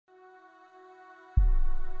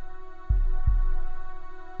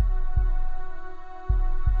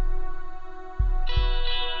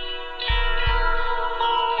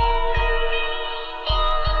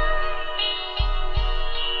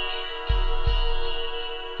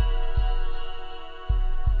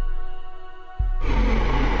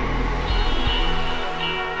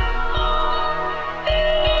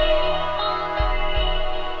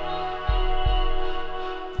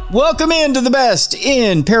Welcome into the best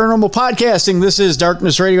in paranormal podcasting. This is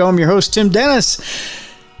Darkness Radio. I'm your host, Tim Dennis.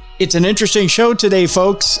 It's an interesting show today,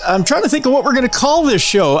 folks. I'm trying to think of what we're going to call this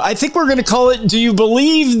show. I think we're going to call it Do You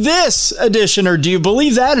Believe This Edition or Do You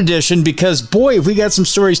Believe That Edition? Because, boy, we got some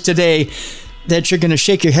stories today that you're going to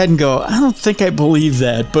shake your head and go, I don't think I believe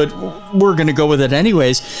that, but we're going to go with it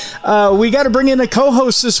anyways. We got to bring in a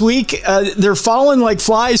co-host this week. They're falling like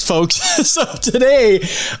flies, folks. So today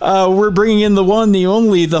we're bringing in the one, the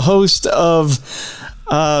only, the host of,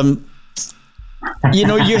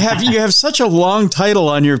 you have such a long title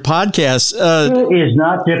on your podcast. It is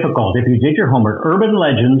not difficult if you did your homework. Urban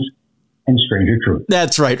Legends and Stranger Truth.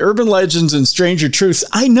 That's right. Urban Legends and Stranger Truth.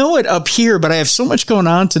 I know it up here, but I have so much going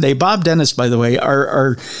on today. Bob Dennis, by the way,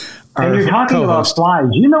 our and you're talking co-host. about flies.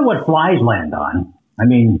 You know what flies land on? I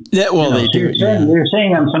mean, they do. You're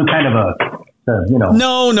saying I'm some kind of a,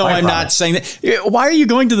 No, I'm not saying that. Why are you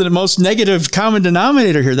going to the most negative common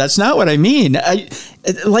denominator here? That's not what I mean.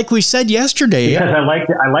 Like we said yesterday. Because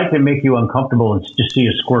I like to make you uncomfortable and just see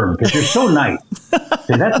you squirm because you're so nice.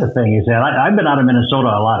 See, that's the thing is that I've been out of Minnesota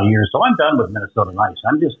a lot of years, so I'm done with Minnesota nice.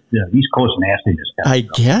 I'm just East Coast nastiness. I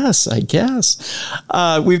guess.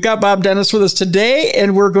 We've got Bob Dennis with us today,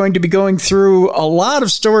 and we're going to be going through a lot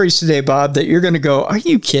of stories today, Bob, that you're going to go, are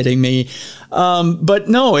you kidding me? But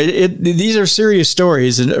no, these are serious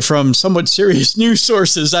stories and from somewhat serious news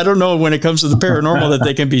sources. I don't know when it comes to the paranormal that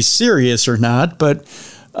they can be serious or not, but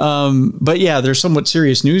yeah, they're somewhat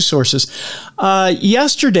serious news sources.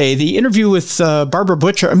 Yesterday, the interview with Barbara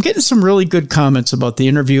Butcher, I'm getting some really good comments about the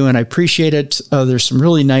interview, and I appreciate it. There's some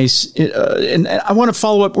really nice, and I want to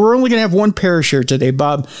follow up. We're only going to have one Parashare today,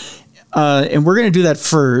 Bob. And we're going to do that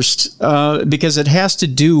first because it has to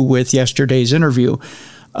do with yesterday's interview.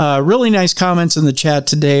 Really nice comments in the chat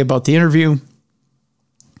today about the interview.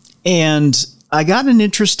 And I got an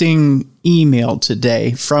interesting email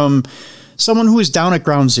today from someone who was down at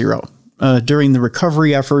Ground Zero during the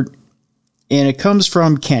recovery effort. And it comes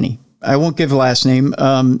from Kenny. I won't give a last name.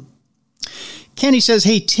 Kenny says,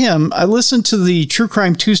 hey, Tim, I listened to the True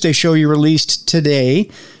Crime Tuesday show you released today,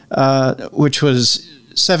 which was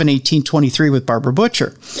 7/18/23 with Barbara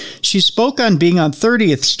Butcher. She spoke on being on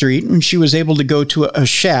 30th Street and she was able to go to a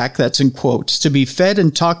shack, that's in quotes, to be fed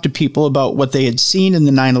and talk to people about what they had seen in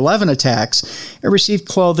the 9/11 attacks and received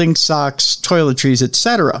clothing, socks, toiletries,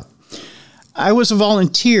 etc. I was a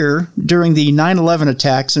volunteer during the 9/11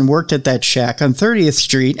 attacks and worked at that shack on 30th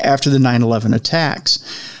Street after the 9/11 attacks.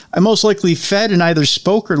 I most likely fed and either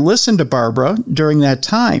spoke or listened to Barbara during that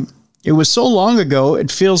time. It was so long ago, it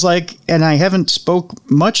feels like, and I haven't spoke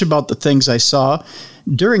much about the things I saw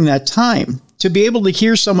during that time. To be able to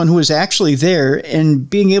hear someone who was actually there and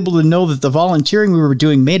being able to know that the volunteering we were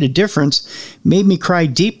doing made a difference made me cry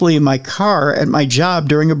deeply in my car at my job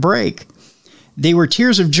during a break. They were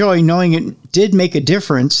tears of joy knowing it did make a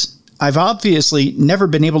difference. I've obviously never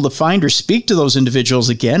been able to find or speak to those individuals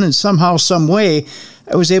again, and somehow, some way,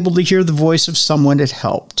 I was able to hear the voice of someone that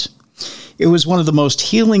helped. It was one of the most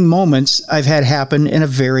healing moments I've had happen in a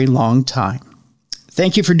very long time.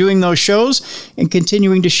 Thank you for doing those shows and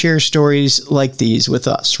continuing to share stories like these with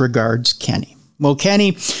us. Regards, Kenny. Well,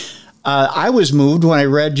 Kenny, I was moved when I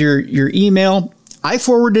read your email. I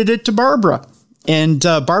forwarded it to Barbara, and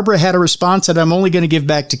Barbara had a response that I'm only going to give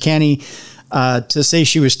back to Kenny. To say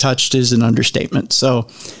she was touched is an understatement. So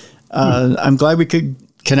I'm glad we could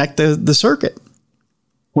connect the circuit.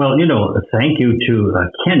 Well, thank you to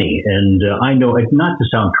Kenny. And I know, not to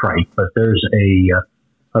sound trite, but there's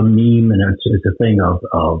a meme, and it's a thing of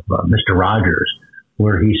Mr. Rogers,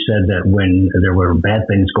 where he said that when there were bad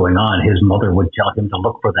things going on, his mother would tell him to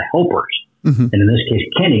look for the helpers. Mm-hmm. And in this case,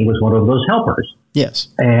 Kenny was one of those helpers. Yes.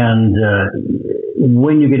 And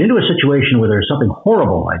when you get into a situation where there's something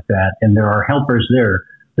horrible like that, and there are helpers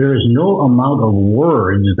there is no amount of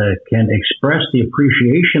words that can express the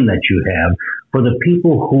appreciation that you have for the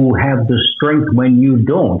people who have the strength when you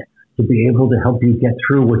don't to be able to help you get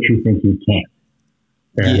through what you think you can't.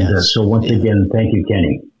 And so once again, thank you,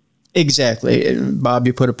 Kenny. Exactly. Bob,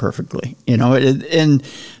 you put it perfectly. And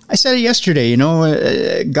I said it yesterday,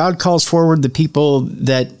 God calls forward the people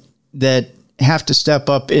that have to step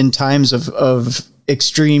up in times of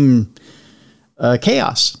extreme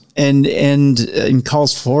chaos and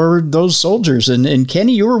calls forward those soldiers. And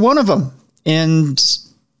Kenny, you were one of them. And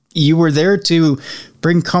you were there to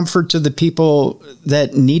bring comfort to the people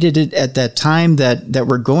that needed it at that time, that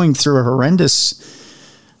were going through a horrendous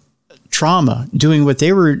trauma, doing what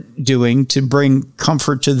they were doing to bring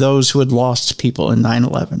comfort to those who had lost people in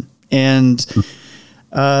 9/11. And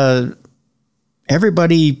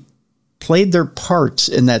everybody played their parts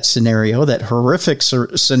in that scenario, that horrific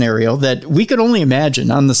scenario that we could only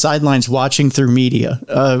imagine on the sidelines watching through media.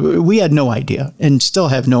 We had no idea and still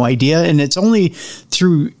have no idea. And it's only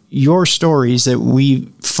through your stories that we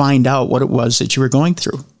find out what it was that you were going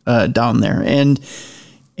through down there.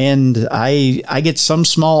 And I get some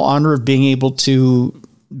small honor of being able to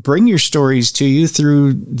bring your stories to you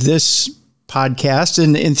through this podcast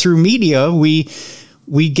and through media.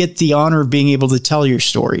 We get the honor of being able to tell your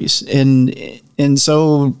stories. And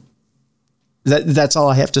so that's all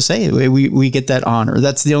I have to say. We get that honor.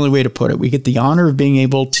 That's the only way to put it. We get the honor of being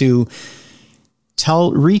able to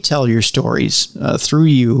retell your stories through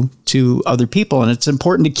you to other people. And it's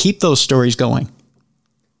important to keep those stories going.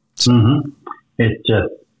 Mm-hmm.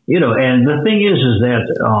 And the thing is that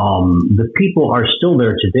the people are still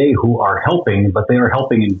there today who are helping, but they are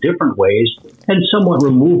helping in different ways and somewhat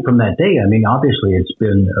removed from that day. I mean, obviously, it's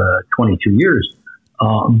been 22 years.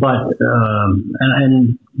 But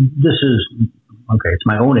this is, okay, it's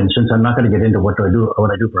my own instance. I'm not going to get into what I do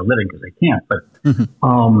for a living because I can't. But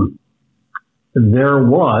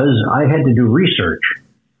I had to do research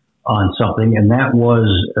on something, and that was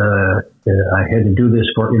I had to do this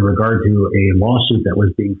in regard to a lawsuit that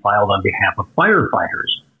was being filed on behalf of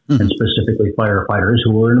firefighters, and specifically firefighters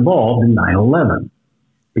who were involved in 9/11,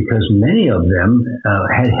 because many of them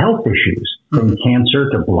had health issues, from cancer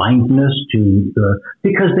to blindness to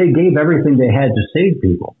because they gave everything they had to save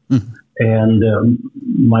people. And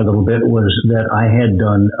my little bit was that I had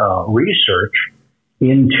done research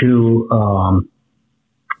into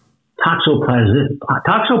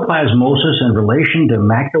toxoplasmosis in relation to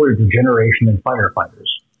macular degeneration in firefighters.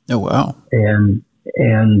 Oh, wow. And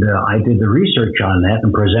I did the research on that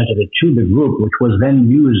and presented it to the group, which was then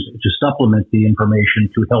used to supplement the information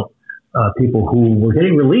to help people who were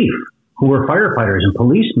getting relief, who were firefighters and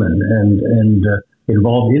policemen and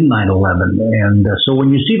involved in 9/11. And so when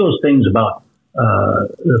you see those things about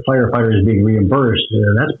the firefighters being reimbursed,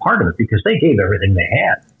 that's part of it because they gave everything they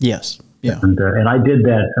had. Yes. Yeah. And I did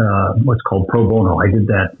that, what's called pro bono. I did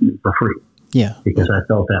that for free. Yeah. Because I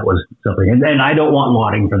felt that was something. And I don't want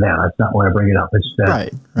lauding for that. That's not why I bring it up. It's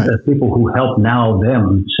that the people who help now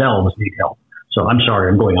themselves need help. So I'm sorry,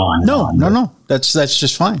 I'm going on. No. That's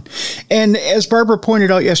just fine. And as Barbara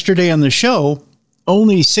pointed out yesterday on the show,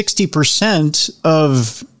 only 60%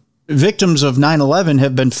 of victims of 9/11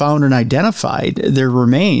 have been found and identified, their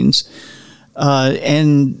remains.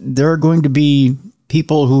 And there are going to be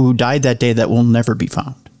people who died that day that will never be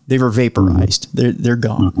found. They were vaporized. They're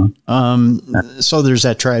gone. So there's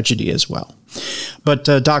that tragedy as well. But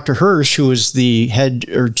Dr. Hirsch, who is the head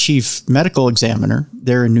or chief medical examiner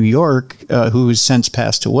there in New York, who has since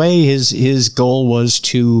passed away, his goal was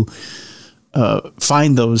to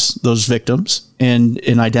find those victims and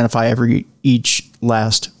identify each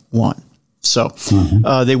last one. So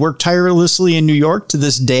they work tirelessly in New York to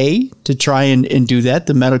this day to try and do that.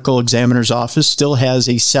 The medical examiner's office still has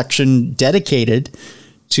a section dedicated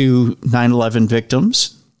to 9/11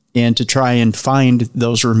 victims and to try and find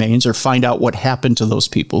those remains or find out what happened to those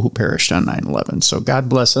people who perished on 9/11. So God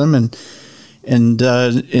bless them and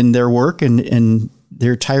in their work and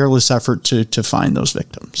their tireless effort to find those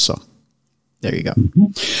victims. So there you go.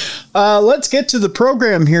 Let's get to the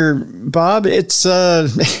program here, Bob. It's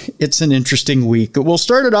an interesting week. We'll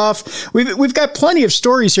start it off. We've got plenty of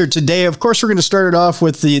stories here today. Of course, we're going to start it off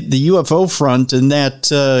with the UFO front, and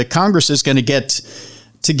that Congress is going to get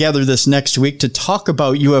together this next week to talk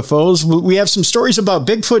about UFOs. We have some stories about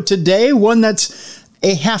Bigfoot today. One that's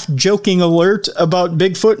a half joking alert about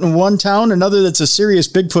Bigfoot in one town, another that's a serious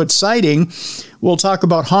Bigfoot sighting. We'll talk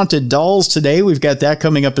about haunted dolls today. We've got that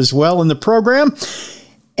coming up as well in the program.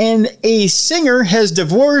 And a singer has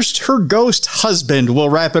divorced her ghost husband. We'll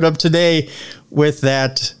wrap it up today with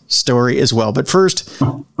that story as well. But first,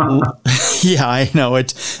 yeah, I know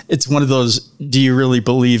it's one of those, do you really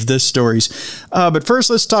believe this stories? But first,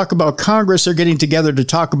 let's talk about Congress. They're getting together to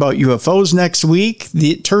talk about UFOs next week.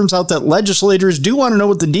 It turns out that legislators do want to know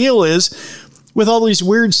what the deal is with all these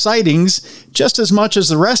weird sightings just as much as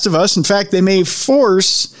the rest of us. In fact, they may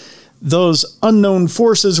force those unknown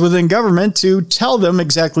forces within government to tell them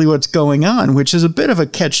exactly what's going on, which is a bit of a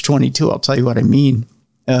catch-22. I'll tell you what I mean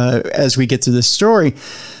as we get to this story.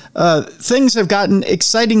 Things have gotten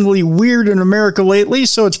excitingly weird in America lately,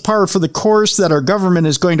 so it's par for the course that our government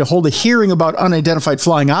is going to hold a hearing about unidentified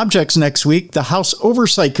flying objects next week. The House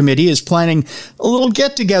Oversight Committee is planning a little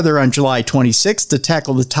get-together on July 26th to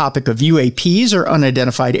tackle the topic of UAPs, or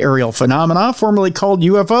unidentified aerial phenomena, formerly called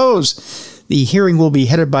UFOs. The hearing will be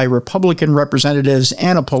headed by Republican Representatives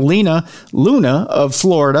Anna Paulina Luna of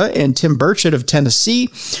Florida and Tim Burchett of Tennessee.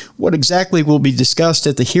 What exactly will be discussed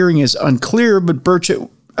at the hearing is unclear, but Burchett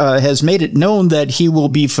has made it known that he will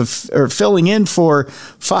be filling in for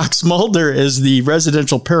Fox Mulder as the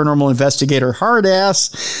residential paranormal investigator hard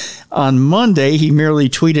ass. On Monday, he merely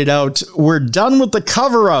tweeted out, "We're done with the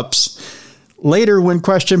cover-ups." Later, when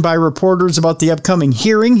questioned by reporters about the upcoming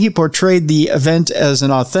hearing, he portrayed the event as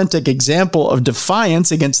an authentic example of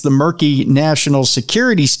defiance against the murky national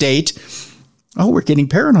security state. Oh, we're getting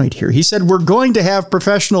paranoid here. He said, "We're going to have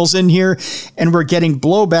professionals in here, and we're getting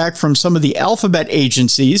blowback from some of the alphabet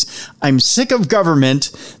agencies. I'm sick of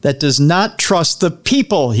government that does not trust the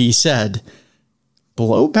people," he said.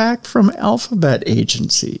 Blowback from alphabet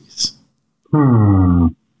agencies.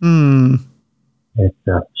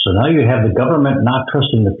 So now you have the government not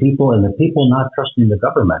trusting the people and the people not trusting the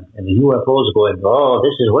government. And the UFOs going, oh,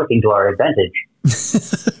 this is working to our advantage.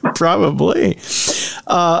 Probably.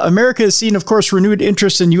 America has seen, of course, renewed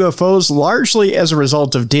interest in UFOs, largely as a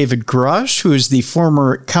result of David Grush, who is the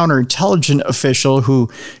former counterintelligence official who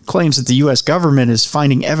claims that the U.S. government is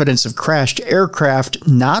finding evidence of crashed aircraft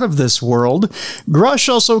not of this world. Grush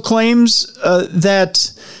also claims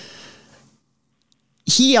that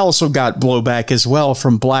he also got blowback as well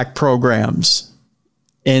from black programs.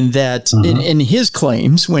 And that in his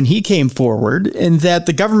claims when he came forward, and that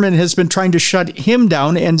the government has been trying to shut him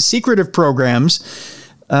down, and secretive programs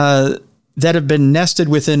that have been nested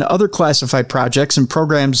within other classified projects and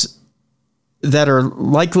programs that are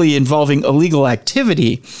likely involving illegal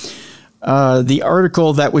activity. The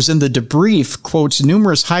article that was in the debrief quotes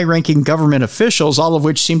numerous high-ranking government officials, all of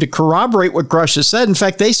which seem to corroborate what Grush has said. In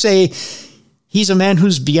fact, they say he's a man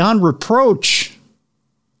who's beyond reproach.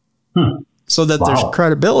 So that there's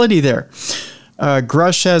credibility there.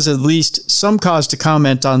 Grush has at least some cause to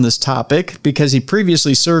comment on this topic because he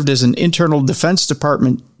previously served as an internal Defense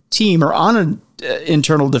Department team, or on an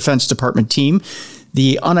internal Defense Department team,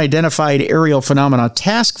 the Unidentified Aerial Phenomena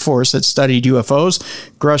Task Force that studied UFOs.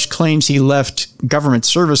 Grush claims he left government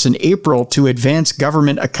service in April to advance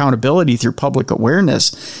government accountability through public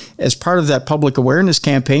awareness. As part of that public awareness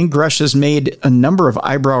campaign, Grush has made a number of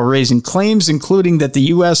eyebrow-raising claims, including that the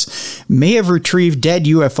U.S. may have retrieved dead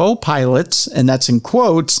UFO pilots, and that's in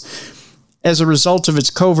quotes, as a result of its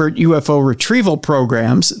covert UFO retrieval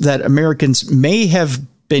programs, that Americans may have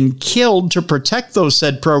been killed to protect those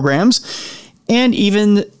said programs. And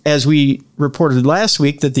even, as we reported last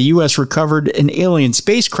week, that the U.S. recovered an alien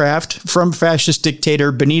spacecraft from fascist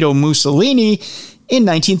dictator Benito Mussolini in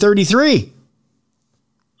 1933.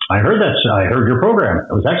 I heard that. I heard your program.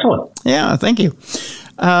 It was excellent. Yeah, thank you.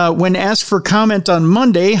 When asked for comment on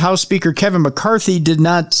Monday, House Speaker Kevin McCarthy did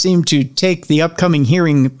not seem to take the upcoming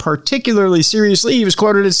hearing particularly seriously. He was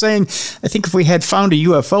quoted as saying, "I think if we had found a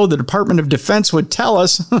UFO, the Department of Defense would tell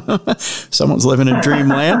us." Someone's living in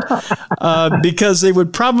dreamland. Because they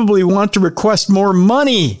would probably want to request more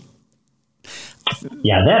money.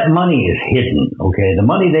 Yeah, that money is hidden, okay? The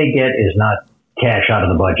money they get is not cash out of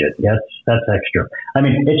the budget. That's extra. I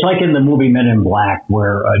mean, it's like in the movie Men in Black,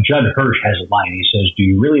 where Judd Hirsch has a line. He says, "Do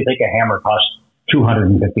you really think a hammer costs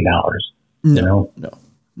 $250? No,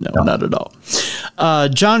 not at all.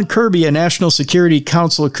 John Kirby, a National Security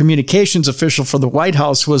Council communications official for the White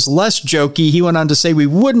House, was less jokey. He went on to say, "We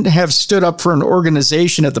wouldn't have stood up for an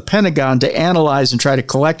organization at the Pentagon to analyze and try to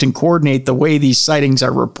collect and coordinate the way these sightings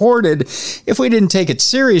are reported if we didn't take it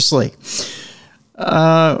seriously."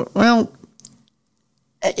 Well,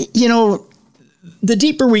 you know, the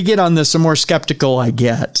deeper we get on this, the more skeptical I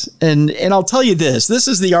get. And I'll tell you this. This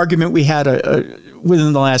is the argument we had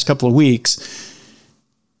within the last couple of weeks.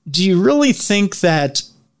 Do you really think that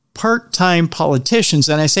part-time politicians,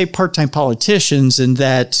 and I say part-time politicians in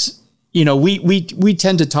that, you know, we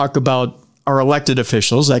tend to talk about our elected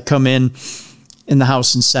officials that come in the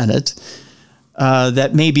House and Senate,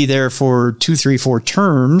 that may be there for 2, 3, 4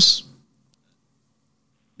 terms.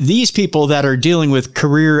 These people that are dealing with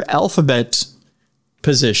career alphabet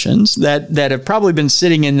positions that have probably been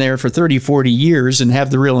sitting in there for 30, 40 years and have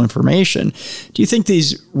the real information. Do you think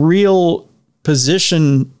these real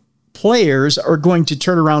position players are going to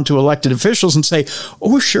turn around to elected officials and say,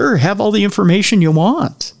 "Oh, sure, have all the information you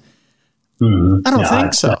want"? I don't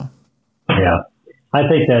think so. Yeah. I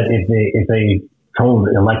think that if they told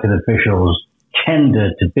elected officials 10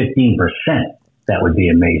 to 15%, that would be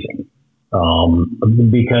amazing.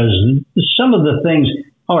 Because some of the things,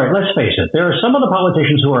 all right, let's face it, there are some of the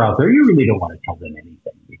politicians who are out there, you really don't want to tell them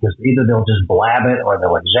anything because either they'll just blab it or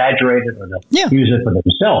they'll exaggerate it or they'll use it for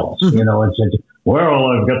themselves. You know, it's, well,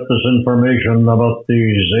 I've got this information about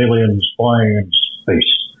these aliens flying in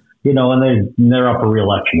space. and they're up for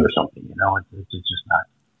re-election or something. It's just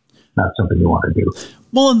not something you want to do.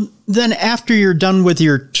 Well, then after you're done with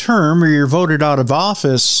your term or you're voted out of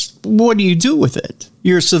office, what do you do with it?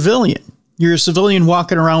 You're a civilian. You're a civilian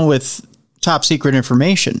walking around with top secret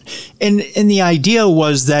information. And the idea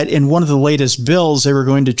was that in one of the latest bills, they were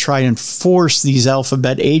going to try and force these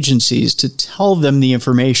alphabet agencies to tell them the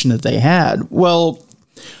information that they had. Well,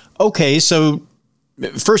 okay, so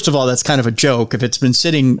first of all, that's kind of a joke. If it's been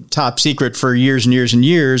sitting top secret for years and years and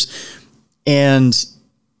years, and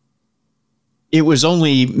it was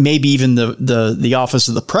only maybe even the office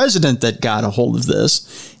of the president that got a hold of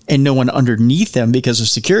this and no one underneath them because of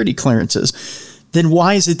security clearances, then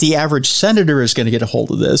why is it the average senator is going to get a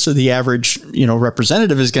hold of this, or the average,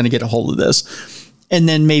 representative is going to get a hold of this? And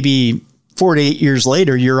then maybe 4 to 8 years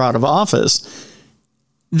later, you're out of office.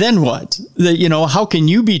 Then what? How can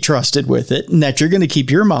you be trusted with it and that you're going to keep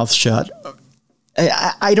your mouth shut?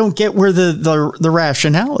 I don't get where the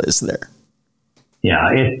rationale is there. Yeah,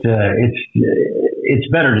 it's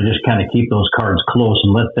better to just kind of keep those cards close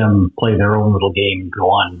and let them play their own little game and go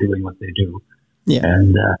on doing what they do. Yeah.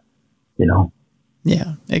 And,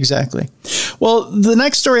 Yeah, exactly. Well, the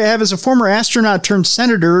next story I have is a former astronaut turned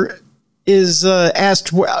senator is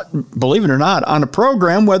asked, believe it or not, on a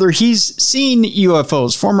program whether he's seen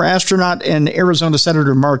UFOs. Former astronaut and Arizona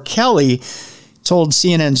Senator Mark Kelly told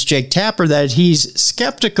CNN's Jake Tapper that he's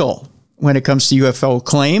skeptical when it comes to UFO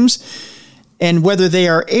claims and whether they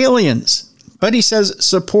are aliens. But he says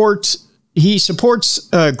he supports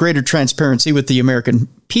greater transparency with the American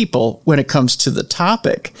people when it comes to the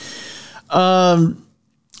topic.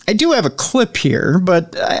 I do have a clip here,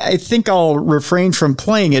 but I think I'll refrain from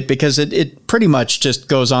playing it because it pretty much just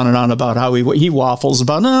goes on and on about how he waffles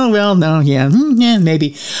about,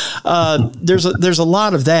 maybe. There's a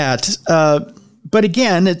lot of that. But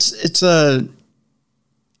again, it's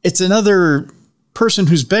another person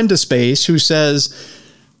who's been to space who says,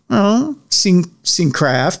 seen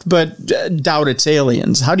craft, but doubt it's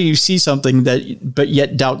aliens. How do you see something but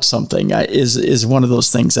yet doubt something is one of those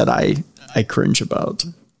things that I cringe about.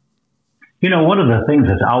 One of the things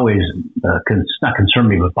that's always not concerned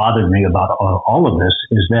me, but bothered me about all of this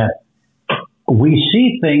is that we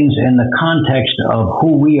see things in the context of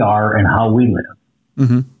who we are and how we live.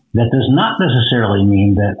 Mm-hmm. That does not necessarily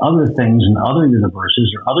mean that other things in other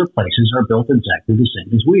universes or other places are built exactly the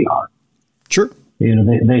same as we are. Sure.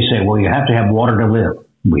 They say, well, you have to have water to live.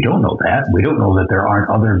 We don't know that. We don't know that there aren't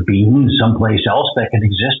other beings someplace else that can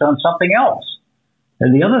exist on something else.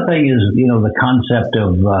 And the other thing is, the concept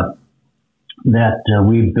of that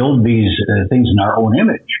we build these things in our own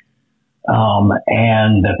image,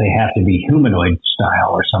 and that they have to be humanoid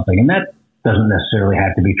style or something. And that doesn't necessarily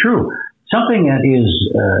have to be true. Something that is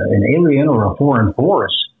an alien or a foreign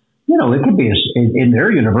force, it could be, in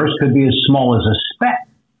their universe, could be as small as a speck.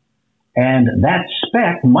 And that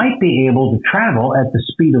speck might be able to travel at the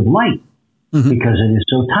speed of light because it is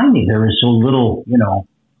so tiny. There is so little,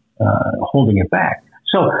 holding it back.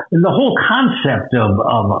 So the whole concept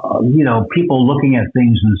of people looking at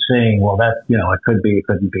things and saying, well, that, it could be, it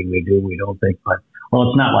couldn't be, we do, we don't think, but, well,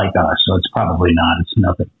 it's not like us, so it's probably not, it's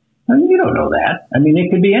nothing. I mean, you don't know that. I mean, it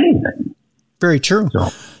could be anything. Very true. So,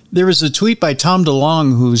 there was a tweet by Tom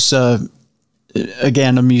DeLonge, who's,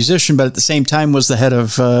 again, a musician, but at the same time was the head of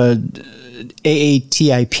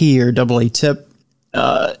AATIP or AATIP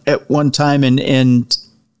at one time, and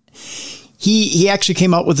he actually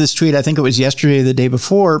came out with this tweet, I think it was yesterday or the day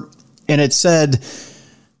before, and it said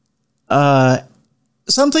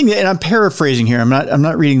something, and I'm paraphrasing here, I'm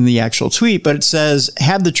not reading the actual tweet, but it says,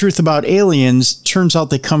 "Have the truth about aliens, turns out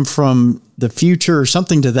they come from the future," or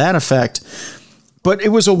something to that effect. But it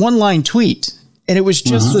was a one-line tweet, and it was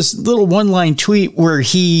just this little one-line tweet where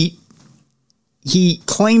he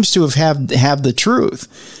claims to have the truth,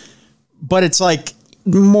 but it's like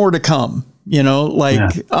more to come.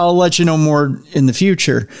 I'll let you know more in the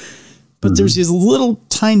future. But there's these little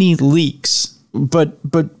tiny leaks, but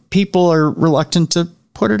people are reluctant to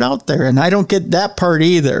put it out there. And I don't get that part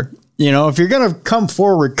either. If you're going to come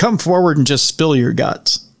forward and just spill your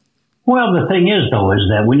guts. Well, the thing is, though, is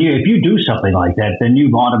that if you do something like that, then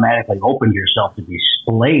you've automatically opened yourself to be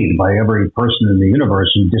splayed by every person in the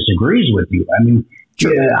universe who disagrees with you. I mean,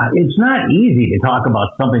 sure. It's not easy to talk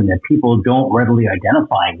about something that people don't readily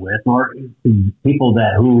identify with, or people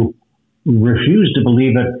who refuse to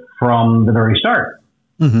believe it from the very start,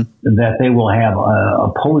 that they will have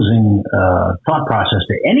opposing thought process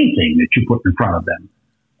to anything that you put in front of them.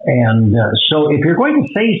 And so if you're going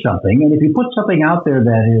to say something, and if you put something out there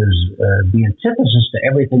that is the antithesis to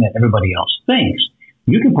everything that everybody else thinks,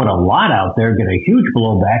 you can put a lot out there, get a huge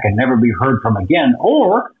blowback, and never be heard from again,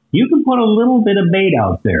 or you can put a little bit of bait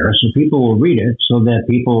out there so people will read it, so that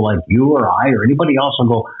people like you or I or anybody else will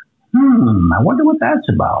go, I wonder what that's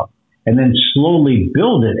about. And then slowly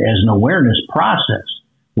build it as an awareness process,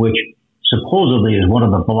 which supposedly is one of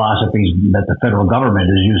the philosophies that the federal government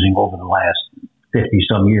is using over the last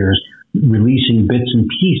 50-some years, releasing bits and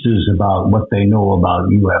pieces about what they know about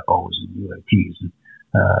UFOs and UAPs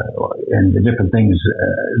and the different things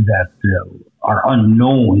that are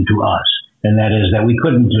unknown to us. And that is that we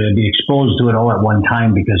couldn't be exposed to it all at one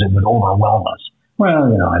time because it would overwhelm us.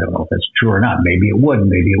 Well, I don't know if that's true or not. Maybe it would,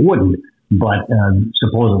 maybe it wouldn't. But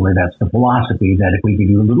supposedly that's the philosophy, that if we can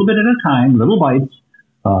do a little bit at a time, little bites,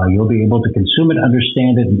 you'll be able to consume it,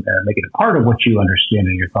 understand it, and make it a part of what you understand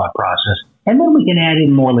in your thought process. And then we can add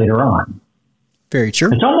in more later on. Very true.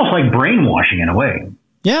 It's almost like brainwashing in a way.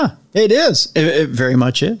 Yeah, it is. It very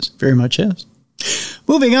much is. Very much is.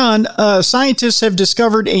 Moving on, scientists have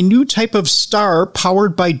discovered a new type of star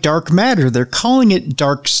powered by dark matter. They're calling it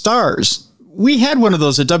dark stars. We had one of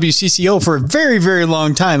those at WCCO for a very, very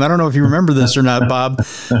long time. I don't know if you remember this or not, Bob.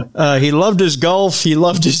 He loved his golf. He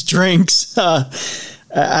loved his drinks.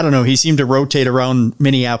 I don't know. He seemed to rotate around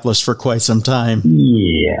Minneapolis for quite some time.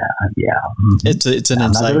 Yeah. It's an inside joke.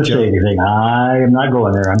 I'm not going to say anything. I am not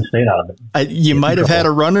going there. I'm staying out of it. You might have had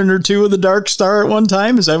a run-in or two of the dark star at one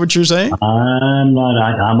time. Is that what you're saying? I'm not.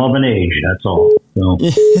 I'm of an age. That's all. So.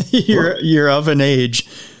 You're of an age.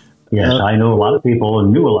 Yes, I know a lot of people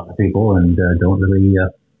and knew a lot of people, and don't really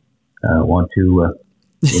want to.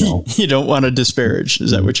 You don't want to disparage.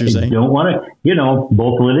 Is that what you're saying? You don't want to.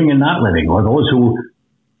 Both living and not living, or those who.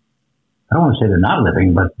 I don't want to say they're not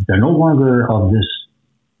living, but they're no longer of this.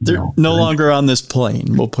 They're no longer on this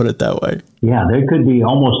plane. We'll put it that way. Yeah, they could be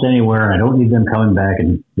almost anywhere. I don't need them coming back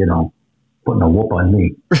and, putting a whoop on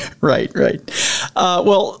me. Right.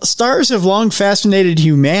 Well, stars have long fascinated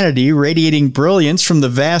humanity, radiating brilliance from the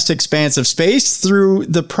vast expanse of space through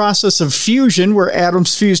the process of fusion, where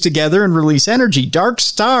atoms fuse together and release energy. Dark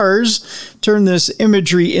stars turn this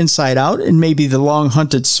imagery inside out and may be the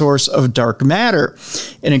long-hunted source of dark matter.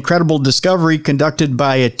 An incredible discovery conducted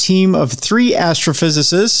by a team of 3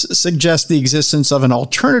 astrophysicists suggests the existence of an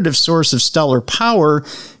alternative source of stellar power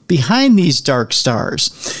behind these dark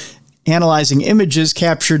stars. Analyzing images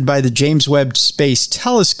captured by the James Webb Space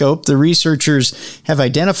Telescope, the researchers have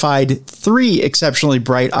identified 3 exceptionally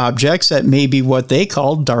bright objects that may be what they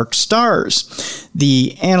call dark stars.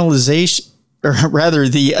 The annihilation,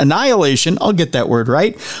 I'll get that word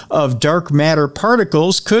right, of dark matter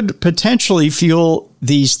particles could potentially fuel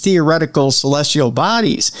these theoretical celestial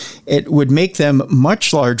bodies. It would make them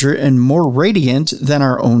much larger and more radiant than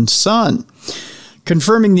our own sun.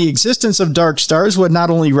 Confirming the existence of dark stars would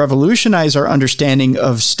not only revolutionize our understanding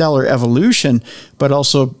of stellar evolution, but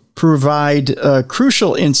also provide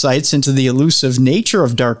crucial insights into the elusive nature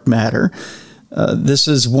of dark matter. This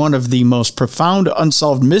is one of the most profound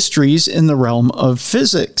unsolved mysteries in the realm of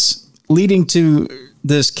physics. Leading to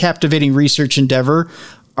this captivating research endeavor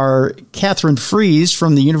are Catherine Fries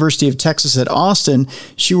from the University of Texas at Austin.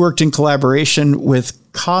 She worked in collaboration with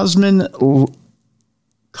Cosmin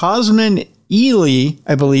Ely,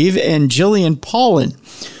 I believe, and Jillian Paulin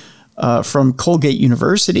from Colgate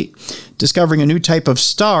University. Discovering a new type of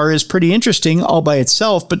star is pretty interesting all by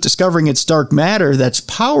itself, but discovering its dark matter that's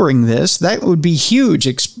powering this, that would be huge,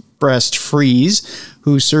 expressed Fries,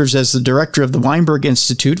 who serves as the director of the Weinberg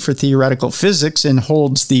Institute for Theoretical Physics and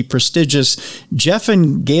holds the prestigious Jeff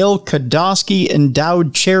and Gail Kodosky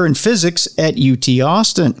Endowed Chair in Physics at UT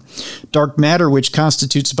Austin. Dark matter, which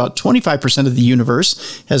constitutes about 25% of the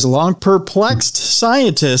universe, has long perplexed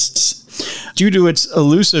scientists. Due to its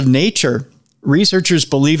elusive nature, researchers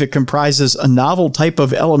believe it comprises a novel type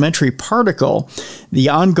of elementary particle. The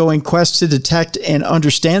ongoing quest to detect and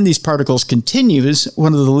understand these particles continues.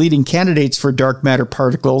 One of the leading candidates for dark matter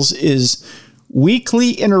particles is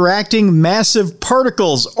weakly interacting massive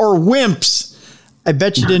particles, or WIMPs. I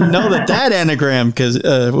bet you didn't know that anagram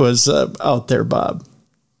was out there, Bob.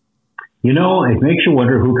 It makes you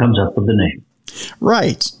wonder who comes up with the name.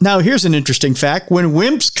 Right. Now, here's an interesting fact. When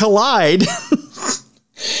WIMPs collide,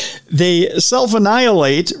 they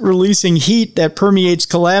self-annihilate, releasing heat that permeates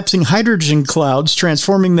collapsing hydrogen clouds,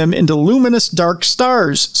 transforming them into luminous dark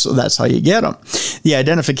stars. So that's how you get them. The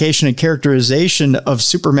identification and characterization of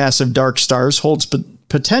supermassive dark stars holds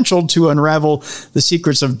potential to unravel the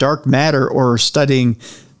secrets of dark matter, or studying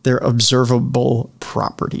their observable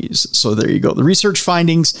properties. So there you go. The research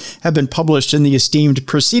findings have been published in the esteemed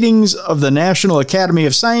Proceedings of the National Academy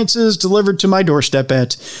of Sciences, delivered to my doorstep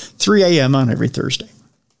at 3 a.m. on every Thursday.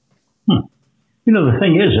 The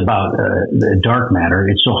thing is about the dark matter,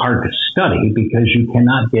 it's so hard to study because you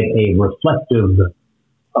cannot get a reflective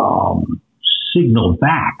signal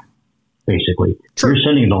back. Basically, True. you're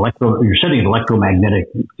sending an electromagnetic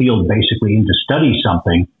field basically in to study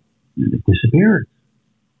something, and it disappears.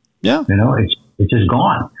 Yeah, it's just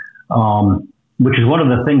gone. Which is one of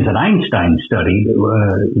the things that Einstein studied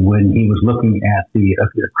when he was looking at the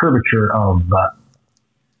curvature of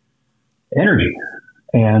energy,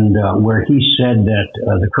 and where he said that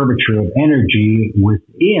the curvature of energy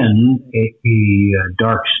within a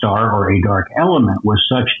dark star or a dark element was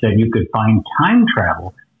such that you could find time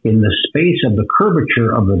travel in the space of the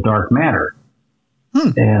curvature of the dark matter.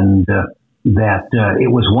 And that it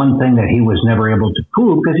was one thing that he was never able to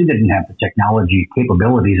prove because he didn't have the technology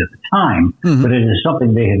capabilities at the time, but it is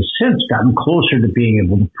something they have since gotten closer to being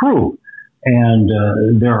able to prove. And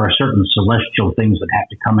there are certain celestial things that have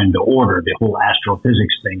to come into order, the whole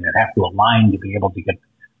astrophysics thing that have to align to be able to get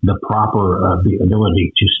the proper the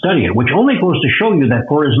ability to study it, which only goes to show you that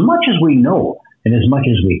for as much as we know and as much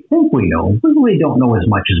as we think we know, we really don't know as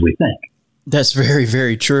much as we think. That's very,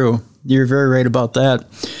 very true. You're very right about that.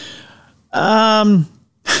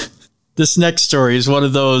 This next story is one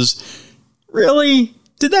of those, really?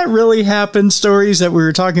 Did that really happen? Stories that we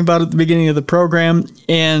were talking about at the beginning of the program.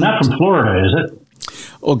 And not from Florida, is it?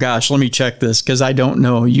 Oh gosh, let me check this because I don't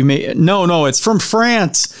know. No, it's from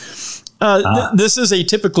France. This is a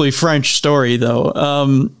typically French story,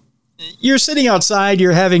 though. You're sitting outside,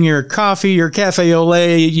 you're having your coffee, your cafe au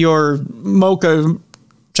lait, your mocha,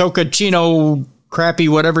 chocachino, crappy,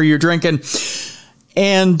 whatever you're drinking.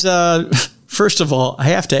 And first of all, I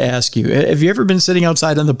have to ask you, have you ever been sitting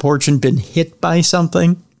outside on the porch and been hit by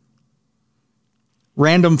something?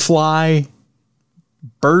 Random fly,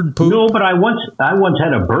 bird poop? No, but I once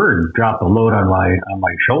had a bird drop a load on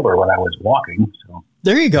my shoulder when I was walking. So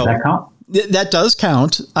there you go. Does that count? That does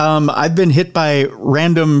count. I've been hit by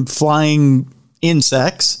random flying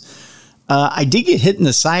insects. I did get hit in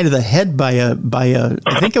the side of the head by a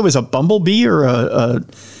I think it was a bumblebee or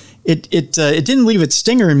it didn't leave its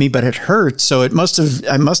stinger in me, but it hurt. So I must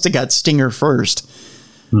have got stinger first.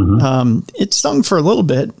 It stung for a little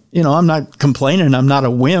bit. I'm not complaining. I'm not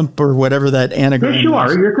a wimp or whatever that anagram Yes, you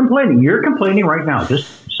are. You're complaining. You're complaining right now. Just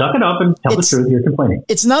suck it up and tell the truth. You're complaining.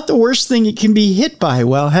 It's not the worst thing you can be hit by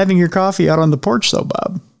while having your coffee out on the porch, though,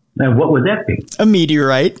 Bob. And what would that be? A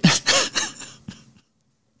meteorite.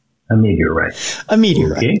 A meteorite. A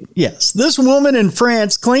meteorite. Okay. Yes. This woman in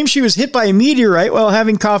France claims she was hit by a meteorite while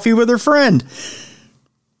having coffee with her friend.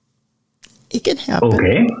 It can happen.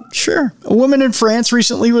 Okay. Sure. A woman in France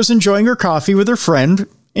recently was enjoying her coffee with her friend,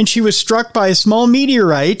 and she was struck by a small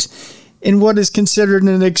meteorite in what is considered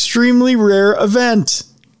an extremely rare event.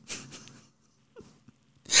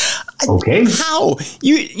 Okay. How?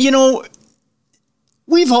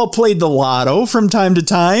 We've all played the lotto from time to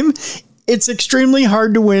time. It's extremely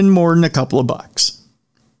hard to win more than a couple of bucks.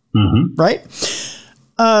 Right?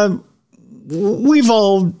 We've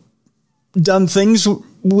all done things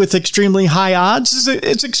with extremely high odds.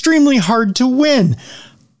 It's extremely hard to win.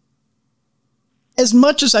 As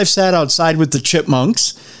much as I've sat outside with the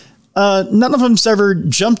chipmunks, none of them's ever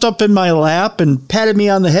jumped up in my lap and patted me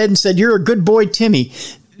on the head and said, "You're a good boy, Timmy."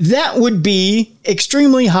 That would be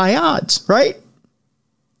extremely high odds, right?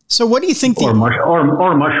 So what do you think? Or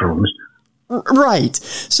mushrooms. Right.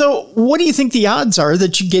 So what do you think the odds are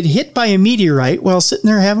that you get hit by a meteorite while sitting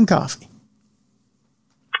there having coffee?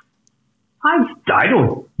 I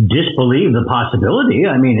don't disbelieve the possibility.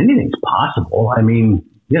 I mean, anything's possible. I mean,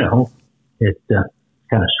 it's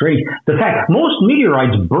kind of strange. The fact most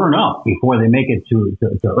meteorites burn up before they make it to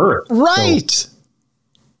Earth. Right. So.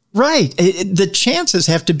 Right. The chances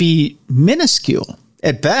have to be minuscule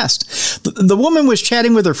at best. The woman was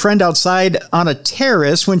chatting with her friend outside on a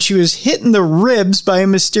terrace when she was hit in the ribs by a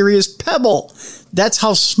mysterious pebble. That's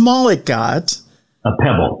how small it got. A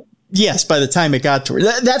pebble. Yes, by the time it got to her.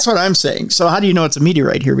 That's what I'm saying. So how do you know it's a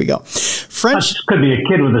meteorite? Here we go. That could be a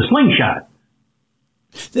kid with a slingshot.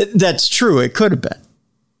 That's true. It could have been.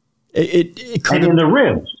 It could and in the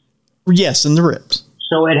ribs. Yes, in the ribs.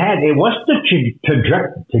 So it wasn't the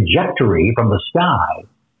trajectory from the sky.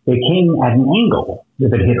 It came at an angle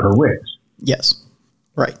if it hit her ribs. Yes,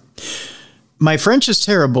 right. My French is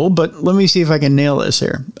terrible, but let me see if I can nail this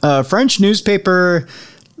here. French newspaper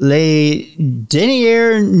Les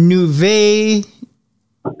Dernières Nouvelles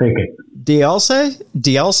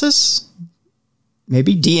d'Alsace?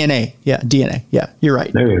 Maybe DNA. Yeah, DNA. Yeah, you're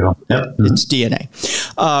right. There you go. Yep, it's DNA.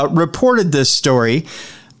 Reported this story.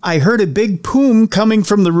 I heard a big boom coming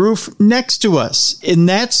from the roof next to us. In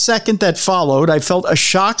that second that followed, I felt a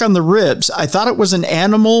shock on the ribs. I thought it was an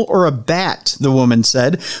animal or a bat, the woman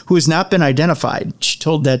said, who has not been identified. She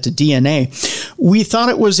told that to DNA. We thought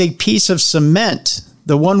it was a piece of cement,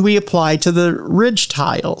 the one we apply to the ridge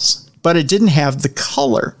tiles, but it didn't have the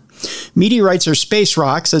color. Meteorites are space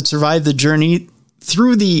rocks that survive the journey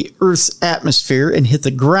through the Earth's atmosphere and hit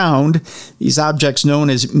the ground. These objects, known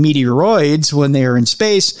as meteoroids when they are in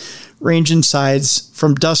space, range in size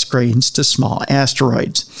from dust grains to small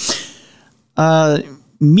asteroids.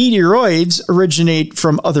 Meteoroids originate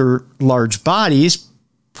from other large bodies,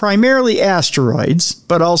 primarily asteroids,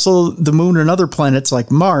 but also the moon and other planets like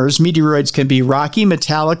Mars. Meteoroids can be rocky,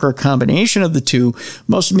 metallic, or a combination of the two.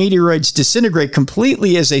 Most meteoroids disintegrate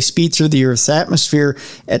completely as they speed through the Earth's atmosphere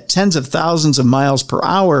at tens of thousands of miles per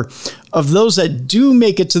hour. Of those that do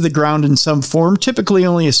make it to the ground in some form, typically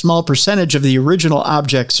only a small percentage of the original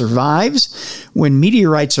object survives. When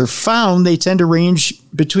meteorites are found, they tend to range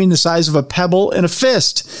between the size of a pebble and a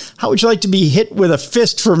fist. How would you like to be hit with a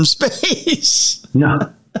fist from space? No.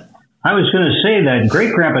 I was going to say that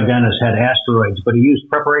Great-Grandpa Dennis had asteroids, but he used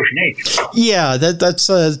Preparation H. Yeah, that's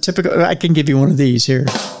typical. I can give you one of these here.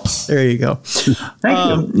 There you go.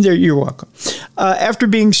 Thank you. You're welcome. After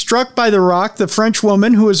being struck by the rock, the French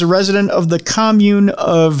woman, who is a resident of the commune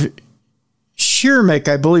of Schirmeck,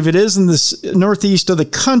 I believe it is, in the northeast of the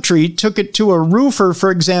country, took it to a roofer for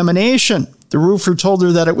examination. The roofer told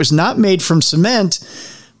her that it was not made from cement,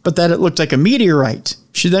 but that it looked like a meteorite.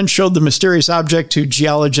 She then showed the mysterious object to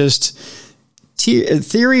geologist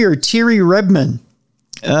Thierry Redman.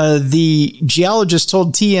 The geologist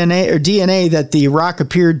told DNA that the rock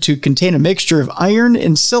appeared to contain a mixture of iron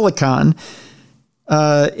and silicon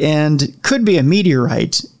and could be a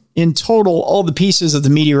meteorite. In total, all the pieces of the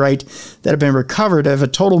meteorite that have been recovered have a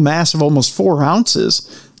total mass of almost 4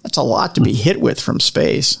 ounces. That's a lot to be hit with from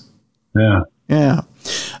space. Yeah. Yeah.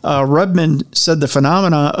 Redman said the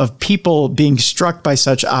phenomena of people being struck by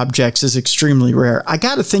such objects is extremely rare. I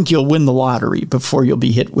got to think you'll win the lottery before you'll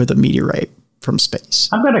be hit with a meteorite from space.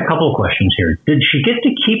 I've got a couple of questions here. Did she get to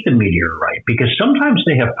keep the meteorite? Because sometimes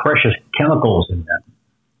they have precious chemicals in them.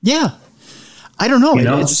 Yeah. I don't know. You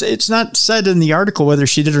know? It's not said in the article whether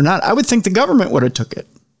she did or not. I would think the government would have took it.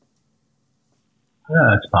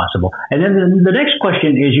 That's possible. And then the next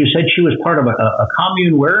question is, you said she was part of a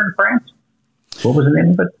commune where in France? What was the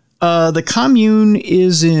name of it? The commune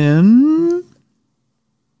is in...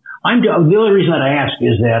 The only reason that I ask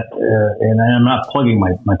is that, and I'm not plugging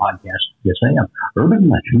my podcast. Yes, I am. Urban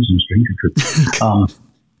Legends and Stranger Truth.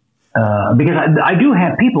 Because I do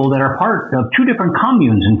have people that are part of 2 different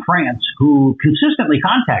communes in France who consistently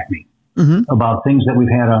contact me about things that we've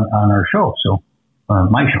had on our show. So,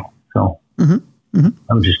 my show. So,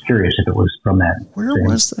 I was just curious if it was from that. Where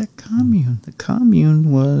was that commune? The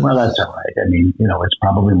commune was... Well, that's all right. I mean, it's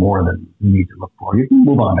probably more than you need to look for. You can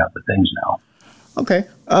move on to other things now. Okay.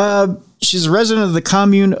 She's a resident of the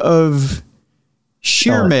commune of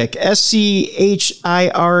Schirmeck, Schirmeck,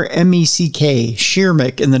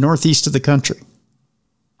 Schirmeck, in the northeast of the country.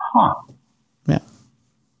 Huh. Yeah.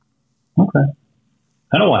 Okay.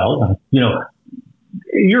 And a while,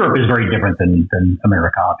 Europe is very different than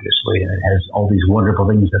America, obviously, and it has all these wonderful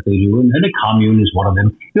things that they do, and a commune is one of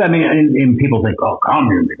them. I mean, and people think, oh,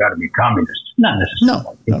 commune, they got to be communists. Not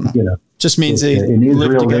necessarily. No. Just means they in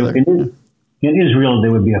live Israel, together. In Israel,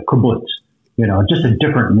 there would be a kibbutz, just a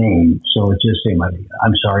different name. So it's just saying,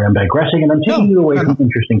 I'm sorry, I'm digressing, and I'm taking you away from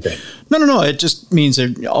interesting things. No. It just means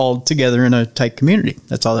they're all together in a tight community.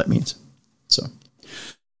 That's all that means. So.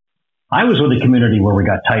 I was with a community where we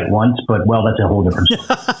got tight once, but, that's a whole different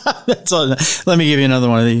story. Let me give you another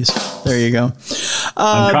one of these. There you go.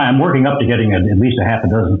 I'm working up to getting at least a half a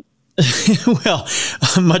dozen. Well,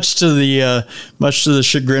 much to the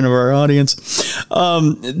chagrin of our audience.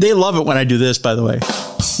 They love it when I do this, by the way.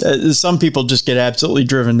 Some people just get absolutely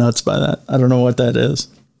driven nuts by that. I don't know what that is.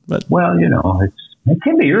 But it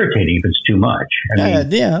can be irritating if it's too much. Yeah,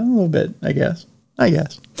 a little bit, I guess.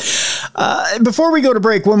 Before we go to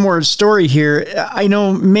break, one more story here. I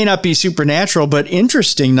know may not be supernatural, but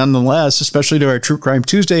interesting nonetheless, especially to our True Crime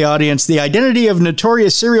Tuesday audience. The identity of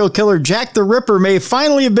notorious serial killer Jack the Ripper may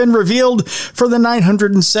finally have been revealed for the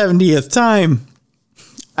 970th time.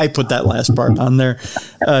 I put that last part on there.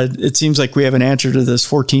 It seems like we have an answer to this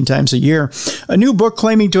 14 times a year. A new book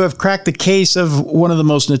claiming to have cracked the case of one of the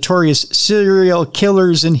most notorious serial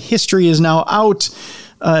killers in history is now out.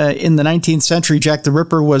 In the 19th century, Jack the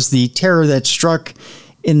Ripper was the terror that struck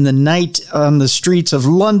in the night on the streets of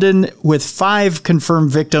London, with 5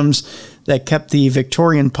 confirmed victims that kept the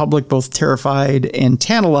Victorian public both terrified and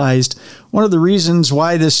tantalized. One of the reasons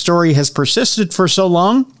why this story has persisted for so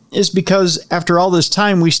long is because after all this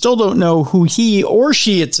time, we still don't know who he or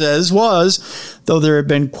she, it says, was, though there have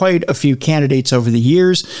been quite a few candidates over the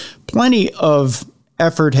years. Plenty of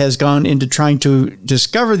effort has gone into trying to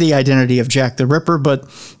discover the identity of Jack the Ripper, but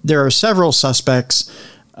there are several suspects,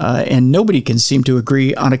 and nobody can seem to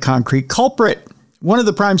agree on a concrete culprit. One of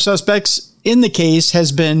the prime suspects in the case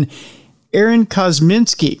has been Aaron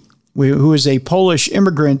Kosminski, who is a Polish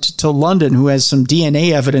immigrant to London who has some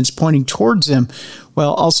DNA evidence pointing towards him,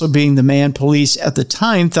 while also being the man police at the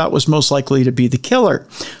time thought was most likely to be the killer.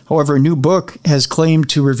 However, a new book has claimed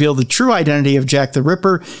to reveal the true identity of Jack the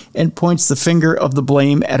Ripper and points the finger of the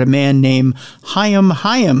blame at a man named Chaim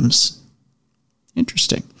Hyams.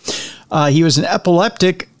 Interesting. He was an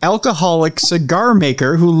epileptic, alcoholic cigar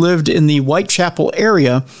maker who lived in the Whitechapel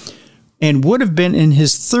area and would have been in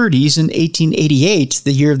his 30s in 1888,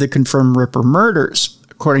 the year of the confirmed Ripper murders.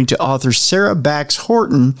 According to author Sarah Bax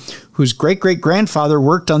Horton, whose great-great-grandfather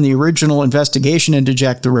worked on the original investigation into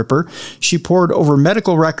Jack the Ripper, she pored over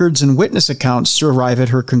medical records and witness accounts to arrive at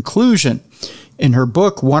her conclusion. In her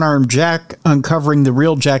book, One-Armed Jack, Uncovering the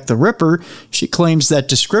Real Jack the Ripper, she claims that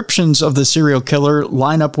descriptions of the serial killer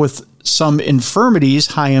line up with some infirmities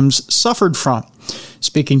Hyams suffered from.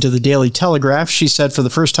 Speaking to the Daily Telegraph, she said for the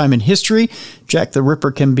first time in history, Jack the Ripper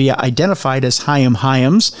can be identified as Chaim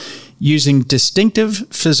Hyams using distinctive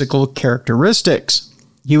physical characteristics.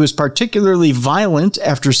 He was particularly violent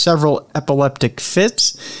after several epileptic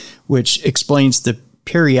fits, which explains the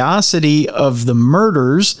periodicity of the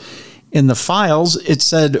murders. In the files, it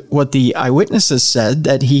said what the eyewitnesses said,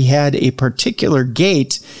 that he had a particular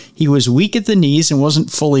gait. He was weak at the knees and wasn't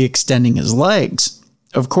fully extending his legs.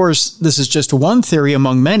 Of course, this is just one theory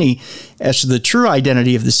among many as to the true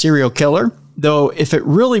identity of the serial killer, though if it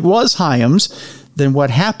really was Hyams, then what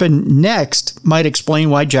happened next might explain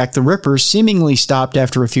why Jack the Ripper seemingly stopped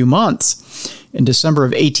after a few months. In December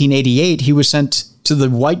of 1888, he was sent to the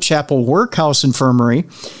Whitechapel Workhouse Infirmary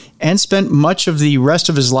and spent much of the rest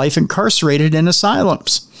of his life incarcerated in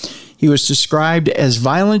asylums. He was described as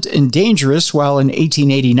violent and dangerous while in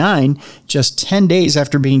 1889, just 10 days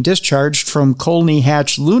after being discharged from Colney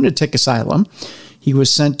Hatch Lunatic Asylum, he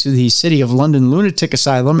was sent to the City of London Lunatic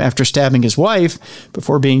Asylum after stabbing his wife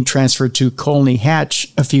before being transferred to Colney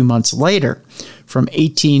Hatch a few months later. From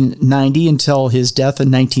 1890 until his death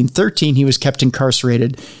in 1913, he was kept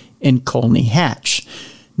incarcerated in Colney Hatch.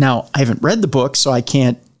 Now, I haven't read the book, so I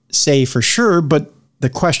can't say for sure, but the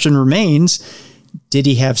question remains, did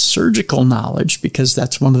he have surgical knowledge? Because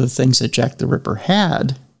that's one of the things that Jack the Ripper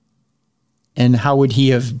had. And how would he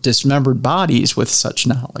have dismembered bodies with such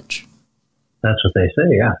knowledge? That's what they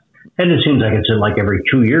say, yeah. And it seems like it's like every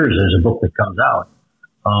 2 years there's a book that comes out.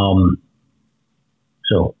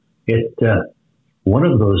 So it one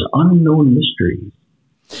of those unknown mysteries.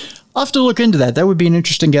 I'll have to look into that. That would be an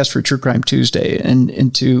interesting guest for True Crime Tuesday,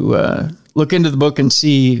 and to look into the book and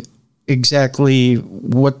see exactly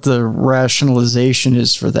what the rationalization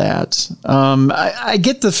is for that. I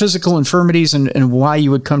get the physical infirmities and why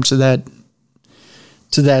you would come to that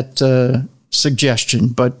suggestion,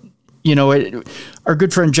 but you know, our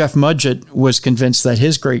good friend Jeff Mudgett was convinced that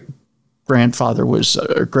his great-grandfather was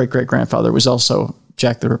also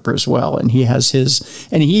Jack the Ripper as well, and he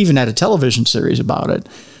even had a television series about it.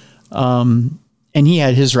 And he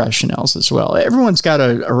had his rationales as well. Everyone's got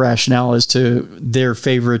a rationale as to their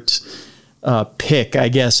favorite pick, I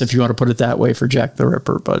guess, if you want to put it that way, for Jack the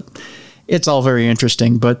Ripper. But it's all very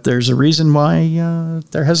interesting. But there's a reason why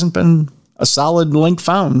there hasn't been a solid link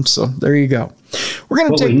found. So there you go.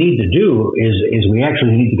 What we need to do is we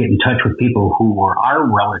actually need to get in touch with people who were our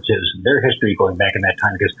relatives and their history going back in that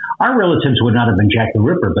time, because our relatives would not have been Jack the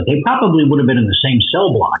Ripper, but they probably would have been in the same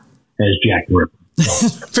cell block as Jack the Ripper.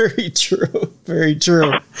 Very true. Very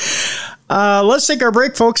true. Let's take our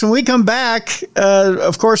break, folks. When we come back,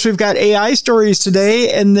 of course, we've got AI stories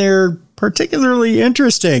today, and they're particularly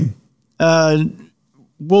interesting.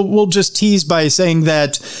 We'll just tease by saying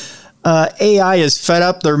that AI is fed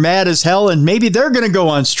up. They're mad as hell, and maybe they're going to go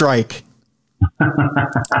on strike.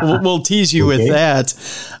 We'll tease you with that.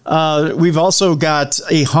 We've also got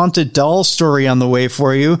a haunted doll story on the way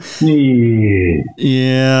for you.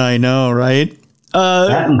 Yeah, I know, right?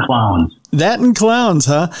 That and clowns,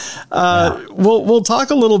 huh? We'll talk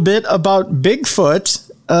a little bit about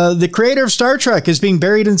Bigfoot. The creator of Star Trek is being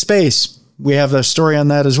buried in space. We have a story on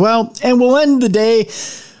that as well. And we'll end the day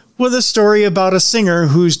with a story about a singer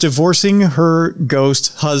who's divorcing her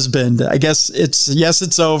ghost husband. I guess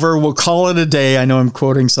it's over. We'll call it a day. I know I'm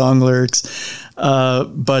quoting song lyrics.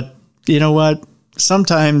 But you know what?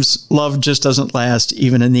 Sometimes love just doesn't last,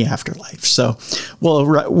 even in the afterlife. So we'll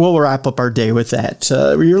wrap up our day with that.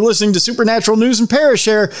 You're listening to Supernatural News and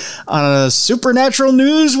Parashare on a Supernatural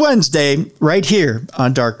News Wednesday right here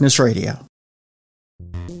on Darkness Radio.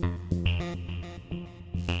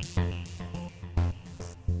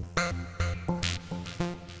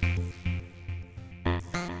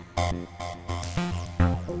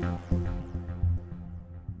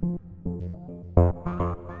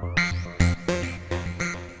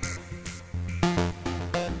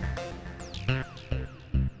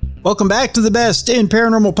 Welcome back to the best in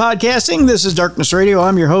paranormal podcasting. This is Darkness Radio.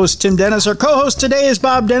 I'm your host, Tim Dennis. Our co-host today is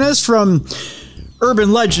Bob Dennis from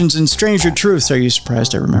Urban Legends and Stranger Truths. Are you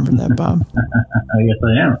surprised I remember that, Bob? Yes,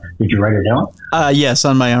 I am. Did you write it down? Yes,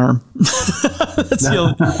 on my arm. That's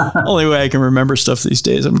the only way I can remember stuff these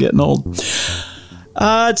days. I'm getting old.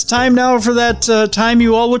 It's time now for that time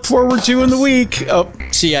you all look forward to in the week. Oh,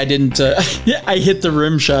 see, I didn't. I hit the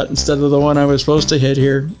rim shot instead of the one I was supposed to hit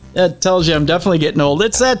here. That tells you I'm definitely getting old.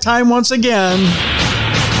 It's that time once again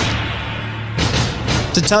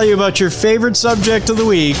to tell you about your favorite subject of the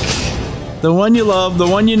week. The one you love, the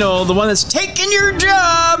one you know, the one that's taking your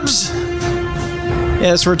jobs.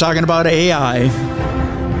 Yes, we're talking about AI.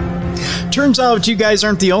 Turns out you guys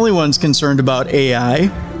aren't the only ones concerned about AI.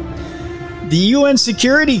 The UN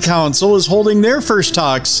Security Council is holding their first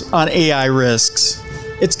talks on AI risks.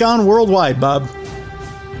 It's gone worldwide, Bob.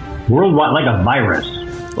 Worldwide, like a virus.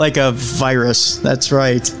 Like a virus, that's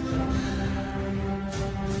right.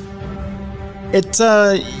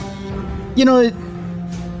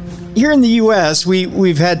 Here in the U.S.,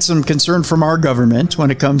 we've had some concern from our government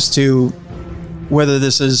when it comes to whether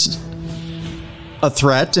this is a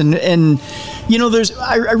threat. And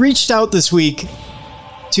I reached out this week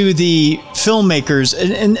to the filmmakers,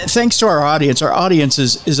 and thanks to our audience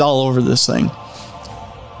is all over this thing.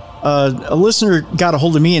 A listener got a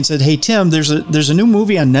hold of me and said, "Hey Tim, there's a new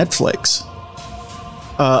movie on Netflix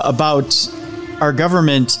about our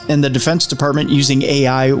government and the Defense Department using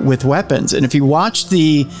AI with weapons. And if you watch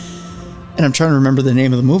and I'm trying to remember the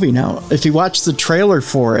name of the movie now. If you watch the trailer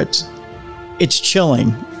for it, it's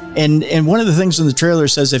chilling. And one of the things in the trailer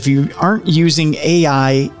says if you aren't using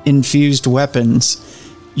AI infused weapons,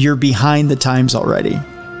 you're behind the times already."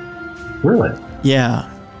 Really? Yeah.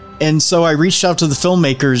 And so I reached out to the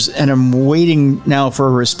filmmakers, and I'm waiting now for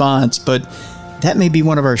a response, but that may be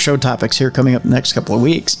one of our show topics here coming up in the next couple of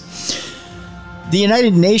weeks. The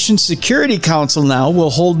United Nations Security Council now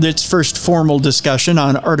will hold its first formal discussion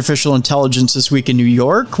on artificial intelligence this week in New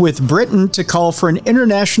York, with Britain to call for an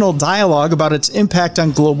international dialogue about its impact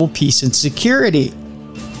on global peace and security.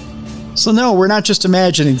 So no, we're not just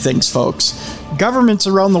imagining things, folks. Governments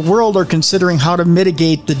around the world are considering how to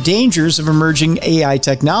mitigate the dangers of emerging AI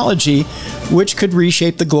technology, which could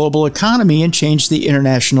reshape the global economy and change the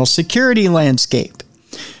international security landscape.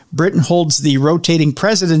 Britain holds the rotating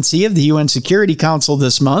presidency of the UN Security Council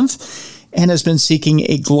this month and has been seeking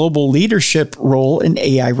a global leadership role in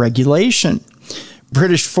AI regulation.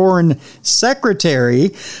 British Foreign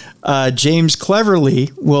Secretary James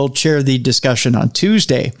Cleverly will chair the discussion on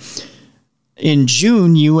Tuesday. In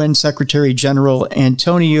June, UN Secretary General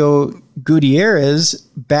Antonio Guterres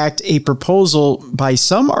backed a proposal by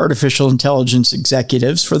some artificial intelligence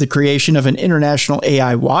executives for the creation of an international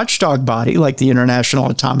AI watchdog body like the International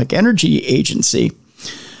Atomic Energy Agency.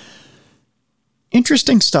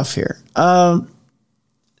 Interesting stuff here. So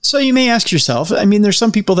you may ask yourself, there's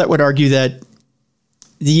some people that would argue that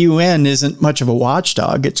the UN isn't much of a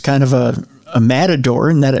watchdog. It's kind of a matador,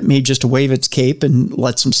 and that it may just wave its cape and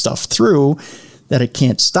let some stuff through, that it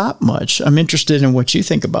can't stop much. I'm interested in what you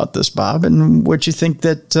think about this, Bob, and what you think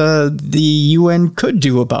that the UN could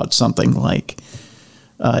do about something like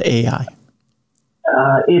AI.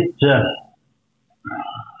 I'm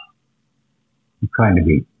trying to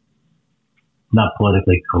be not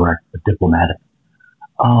politically correct, but diplomatic.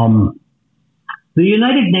 The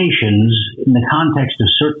United Nations, in the context of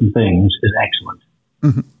certain things, is excellent.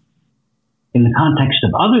 Mm-hmm. In the context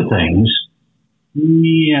of other things,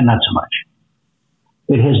 not so much.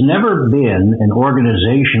 It has never been an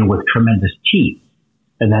organization with tremendous teeth,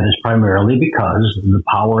 and that is primarily because the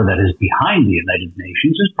power that is behind the United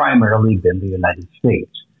Nations has primarily been the United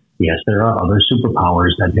States. Yes, there are other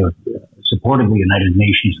superpowers that have supported the United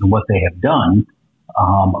Nations and what they have done,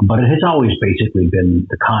 but it has always basically been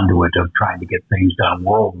the conduit of trying to get things done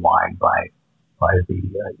worldwide by the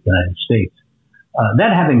United States.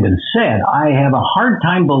 That having been said, I have a hard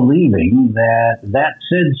time believing that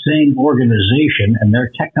said same organization and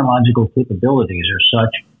their technological capabilities are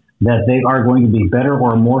such that they are going to be better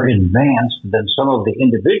or more advanced than some of the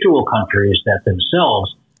individual countries that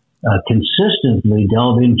themselves consistently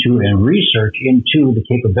delve into and research into the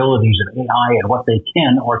capabilities of AI and what they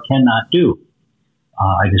can or cannot do.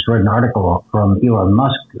 I just read an article from Elon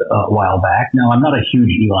Musk a while back. Now, I'm not a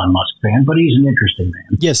huge Elon Musk fan, but he's an interesting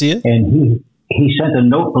man. Yes, he is. And he sent a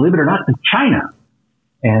note, believe it or not, to China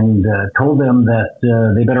and told them that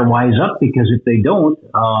they better wise up, because if they don't,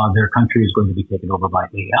 their country is going to be taken over by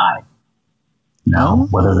AI. Now,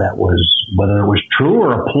 whether it was true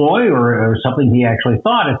or a ploy or something he actually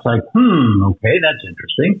thought, it's like, okay, that's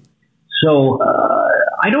interesting. So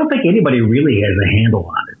I don't think anybody really has a handle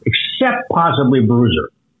on it, except possibly Bruiser.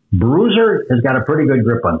 Bruiser has got a pretty good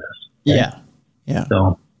grip on this. Okay? Yeah.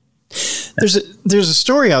 So there's a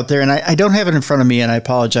story out there, and I don't have it in front of me, and I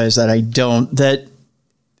apologize that I don't.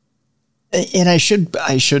 And I should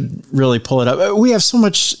really pull it up. We have so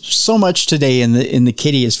much today in the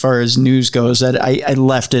kitty as far as news goes that I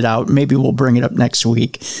left it out. Maybe we'll bring it up next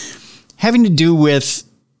week. Having to do with,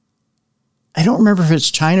 I don't remember if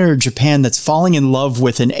it's China or Japan that's falling in love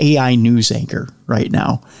with an AI news anchor right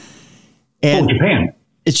now. And Japan.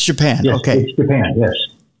 It's Japan. Yes, okay. It's Japan. Yes.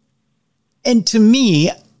 And to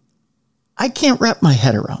me, I can't wrap my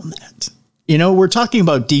head around that. You know, we're talking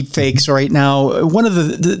about deep fakes right now. One of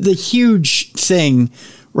the huge thing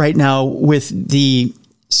right now with the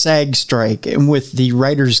SAG strike and with the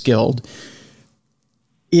Writers Guild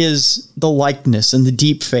is the likeness and the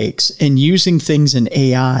deep fakes and using things in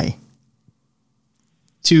AI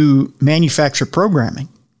to manufacture programming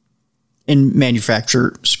and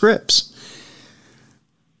manufacture scripts.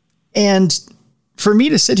 And for me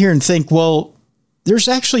to sit here and think, well, there's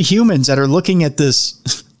actually humans that are looking at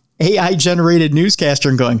this AI generated newscaster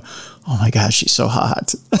and going, oh my gosh, she's so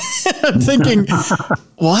hot. I'm thinking,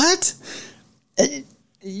 what?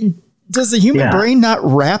 Does the human brain not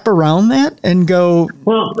wrap around that and go,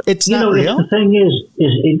 well, it's not real? The thing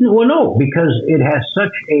well, no, because it has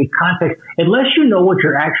such a context. Unless you know what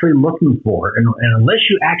you're actually looking for, and unless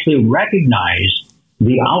you actually recognize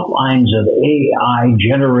the outlines of AI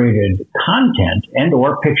generated content and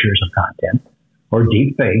or pictures of content or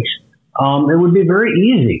deep fakes, it would be very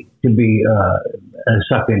easy to be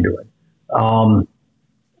sucked into it.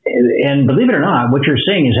 And believe it or not, what you're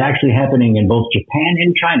saying is actually happening in both Japan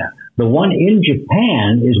and China. The one in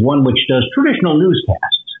Japan is one which does traditional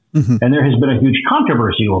newscasts. Mm-hmm. And there has been a huge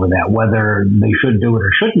controversy over that, whether they should do it or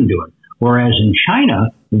shouldn't do it. Whereas in China,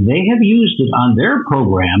 they have used it on their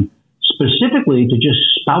program specifically to just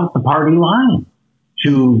spout the party line,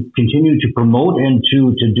 to continue to promote and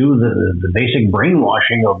to do the basic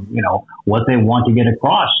brainwashing of, what they want to get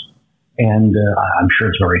across. And I'm sure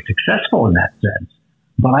it's very successful in that sense.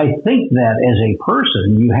 But I think that as a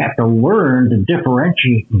person, you have to learn to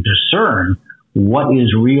differentiate and discern what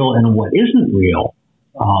is real and what isn't real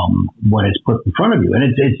when it's put in front of you. And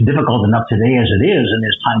it's difficult enough today as it is. And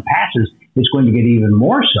as time passes, it's going to get even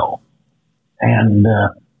more so. And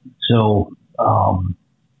so,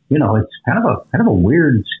 it's kind of a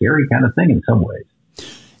weird, scary kind of thing in some ways.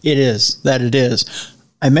 It is.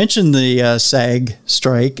 I mentioned the SAG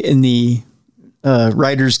strike and the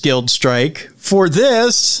Writers Guild strike. For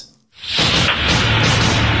this,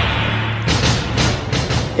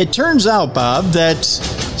 it turns out, Bob, that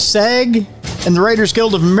SAG and the Writers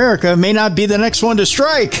Guild of America may not be the next one to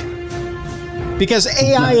strike because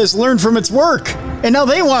AI has learned from its work, and now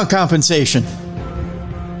they want compensation.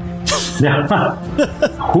 Who are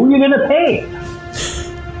you going to pay?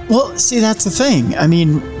 Well, see, that's the thing. I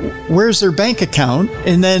mean, where's their bank account?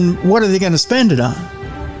 And then what are they going to spend it on?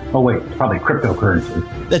 Oh, wait, it's probably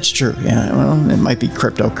cryptocurrency. That's true. Yeah, well, it might be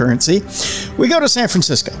cryptocurrency. We go to San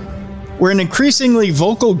Francisco, where an increasingly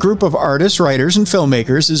vocal group of artists, writers, and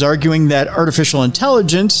filmmakers is arguing that artificial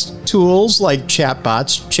intelligence tools like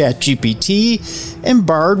chatbots, ChatGPT, and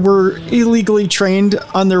Bard were illegally trained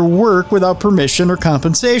on their work without permission or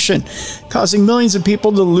compensation, causing millions of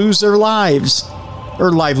people to lose their lives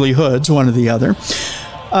or livelihoods, one or the other.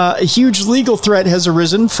 A huge legal threat has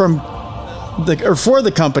arisen for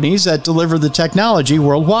the companies that deliver the technology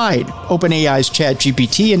worldwide. OpenAI's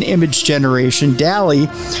ChatGPT and image generation DALL-E,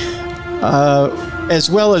 as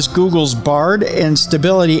well as Google's Bard and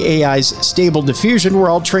Stability AI's Stable Diffusion were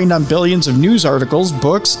all trained on billions of news articles,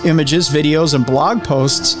 books, images, videos, and blog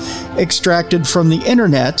posts extracted from the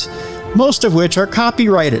internet, most of which are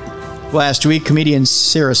copyrighted. Last week, comedian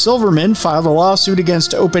Sarah Silverman filed a lawsuit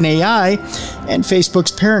against OpenAI and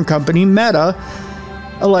Facebook's parent company, Meta,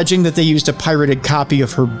 alleging that they used a pirated copy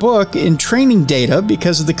of her book in training data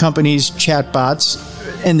because of the company's chatbots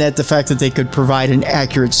and that the fact that they could provide an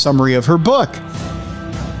accurate summary of her book.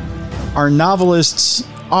 Our novelists,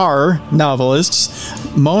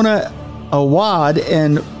 Mona Awad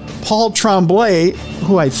and Paul Tremblay,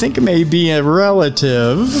 who I think may be a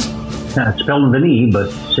relative. It's spelled with an E,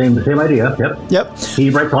 but same idea. Yep. He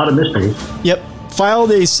writes a lot of mysteries. Yep.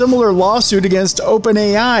 Filed a similar lawsuit against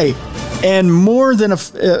OpenAI, and more than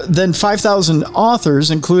 5,000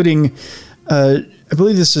 authors, including, I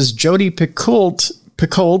believe this is Jodi Picoult,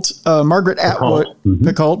 Margaret Atwood,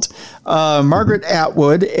 Margaret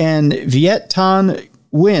Atwood, and Viet Thanh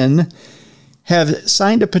Nguyen have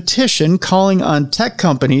signed a petition calling on tech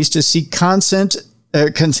companies to seek consent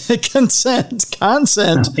Consent.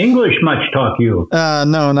 English much talk you?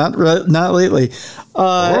 No, not lately.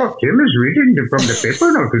 Tim is reading from the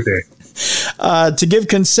paper now today. To give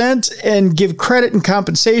consent and give credit and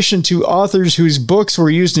compensation to authors whose books were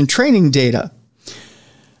used in training data.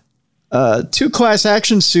 2 class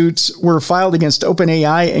action suits were filed against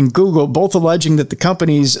OpenAI and Google, both alleging that the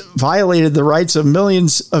companies violated the rights of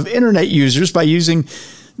millions of internet users by using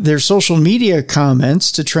their social media comments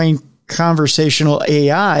to train conversational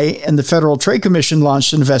AI, and the Federal Trade Commission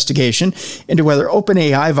launched an investigation into whether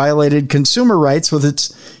OpenAI violated consumer rights with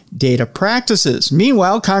its data practices.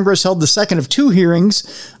 Meanwhile, Congress held the second of 2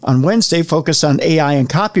 hearings on Wednesday focused on AI and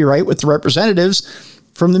copyright with the representatives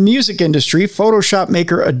from the music industry, Photoshop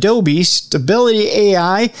maker Adobe, Stability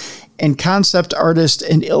AI, and concept artist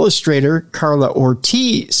and illustrator Carla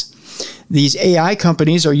Ortiz. These AI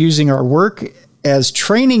companies are using our work as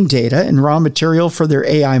training data and raw material for their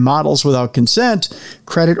AI models without consent,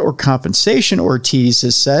 credit, or compensation, Ortiz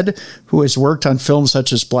has said, who has worked on films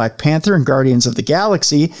such as Black Panther and Guardians of the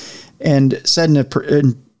Galaxy, and said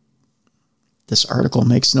this article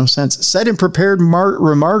makes no sense. Said in prepared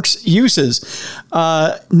remarks uses,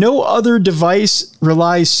 no other device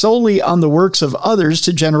relies solely on the works of others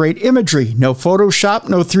to generate imagery. No Photoshop,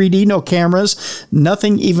 no 3D, no cameras,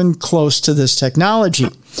 nothing even close to this technology.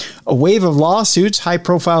 A wave of lawsuits,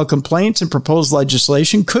 high-profile complaints, and proposed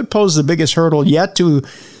legislation could pose the biggest hurdle yet to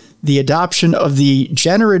the adoption of the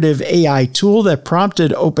generative AI tool that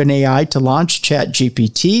prompted OpenAI to launch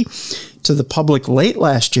ChatGPT to the public late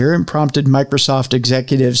last year and prompted Microsoft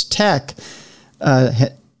executives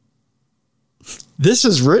this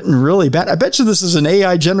is written really bad. I bet you this is an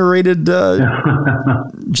AI generated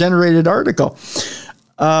article.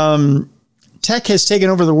 Tech has taken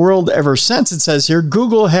over the world ever since, it says here.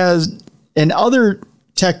 Google has and other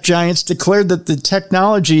tech giants declared that the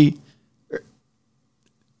technology...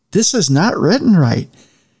 This is not written right.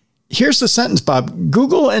 Here's the sentence, Bob.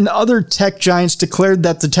 Google and other tech giants declared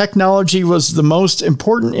that the technology was the most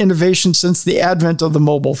important innovation since the advent of the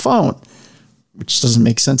mobile phone, which doesn't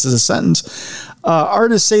make sense as a sentence.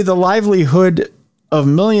 Artists say the livelihood of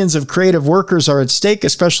millions of creative workers are at stake,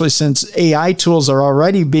 especially since AI tools are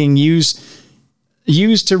already being used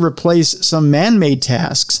to replace some man-made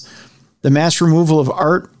tasks. The mass removal of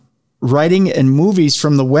art, writing, and movies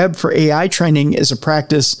from the web for AI training is a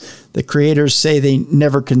practice that creators say they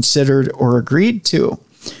never considered or agreed to.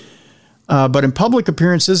 But in public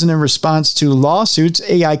appearances and in response to lawsuits,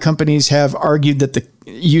 AI companies have argued that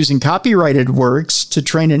using copyrighted works to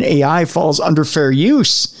train an AI falls under fair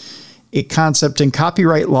use, a concept in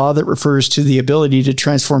copyright law that refers to the ability to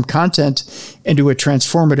transform content into a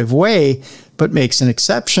transformative way, but makes an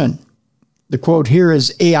exception. The quote here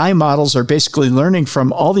is, AI models are basically learning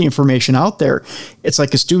from all the information out there. It's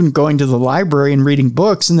like a student going to the library and reading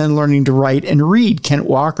books and then learning to write and read. Kent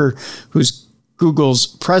Walker, who's Google's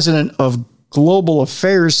president of global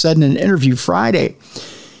affairs, said in an interview Friday.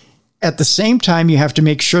 At the same time, you have to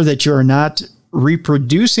make sure that you are not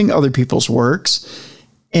reproducing other people's works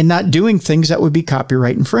and not doing things that would be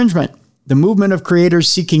copyright infringement. The movement of creators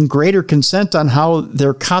seeking greater consent on how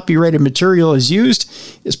their copyrighted material is used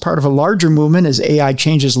is part of a larger movement as AI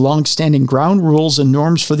changes long-standing ground rules and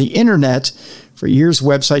norms for the internet. For years,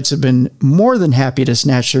 websites have been more than happy to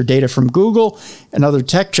snatch their data from Google and other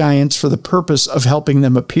tech giants for the purpose of helping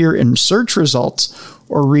them appear in search results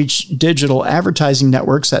or reach digital advertising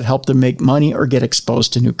networks that help them make money or get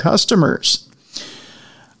exposed to new customers.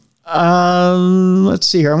 Let's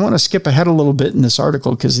see here. I want to skip ahead a little bit in this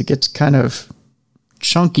article because it gets kind of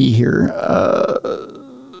chunky here.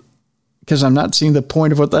 Because I'm not seeing the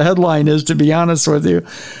point of what the headline is, to be honest with you.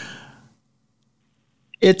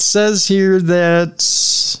 It says here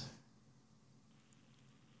that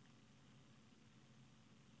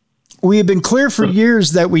we have been clear for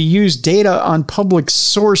years that we use data on public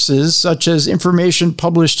sources, such as information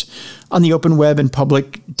published on the open web and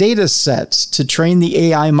public data sets, to train the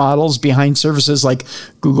AI models behind services like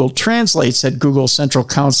Google Translate, said Google Central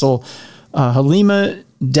Counsel Halima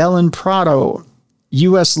Delin Prado.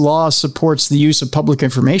 U.S. law supports the use of public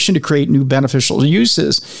information to create new beneficial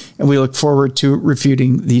uses, and we look forward to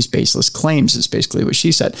refuting these baseless claims, is basically what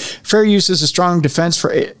she said. Fair use is a strong defense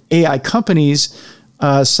for AI companies,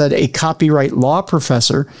 said a copyright law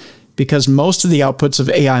professor, because most of the outputs of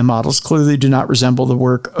AI models clearly do not resemble the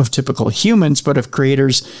work of typical humans. But if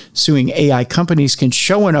creators suing AI companies can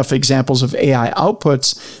show enough examples of AI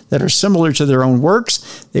outputs that are similar to their own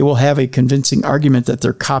works, they will have a convincing argument that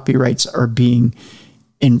their copyrights are being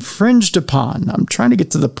infringed upon. I'm trying to get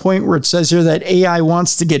to the point where it says here that AI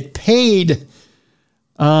wants to get paid,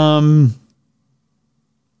 but I'm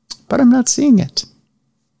not seeing it.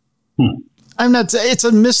 I'm not. It's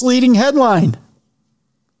a misleading headline.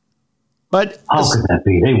 But how could that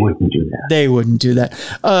be? They wouldn't do that. They wouldn't do that.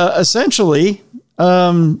 Essentially,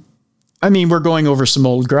 I mean, we're going over some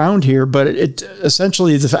old ground here, but it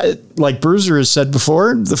essentially, like Bruiser has said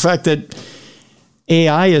before, the fact that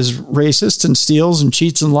AI is racist and steals and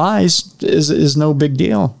cheats and lies is no big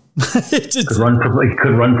deal. It could run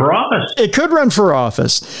for office. It could run for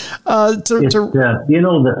office. I'm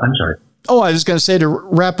sorry. Oh, I was going to say, to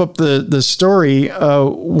wrap up the story,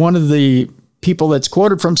 one of the people that's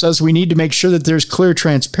quoted from says, "We need to make sure that there's clear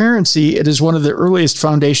transparency. It is one of the earliest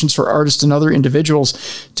foundations for artists and other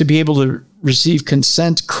individuals to be able to receive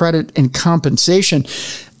consent, credit, and compensation."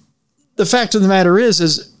 The fact of the matter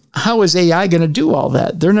is how is AI going to do all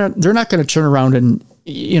that? They're not going to turn around and,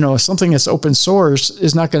 something that's open source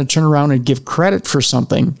is not going to turn around and give credit for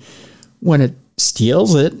something when it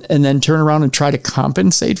steals it and then turn around and try to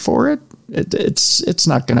compensate for it. It's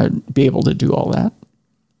not going to be able to do all that.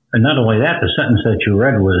 And not only that, the sentence that you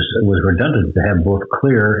read was redundant to have both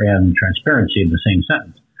clear and transparency in the same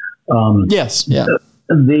sentence. Yes, yeah.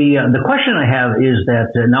 The question I have is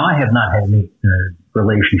that now I have not had any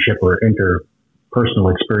relationship or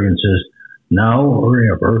interpersonal experiences now or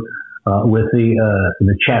ever with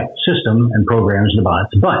the chat system and programs, the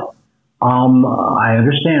bots, but I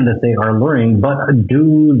understand that they are learning, but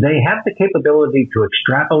do they have the capability to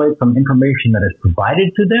extrapolate from information that is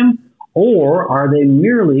provided to them? Or are they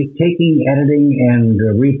merely taking, editing, and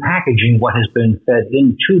repackaging what has been fed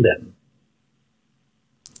into them?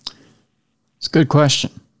 It's a good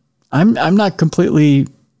question. I'm not completely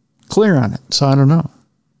clear on it, so I don't know.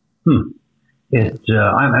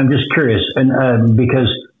 I'm just curious, and because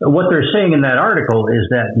what they're saying in that article is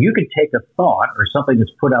that you could take a thought or something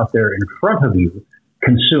that's put out there in front of you,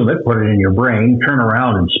 consume it, put it in your brain, turn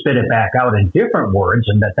around and spit it back out in different words,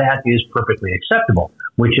 and that is perfectly acceptable,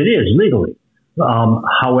 which it is legally.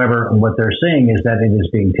 However, what they're saying is that it is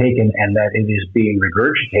being taken and that it is being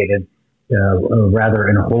regurgitated rather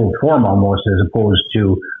in a whole form almost, as opposed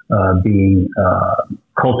to being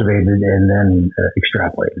cultivated and then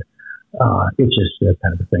extrapolated. It's just that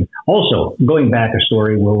kind of a thing. Also, going back a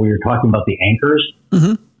story where we were talking about the anchors,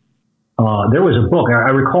 there was a book, I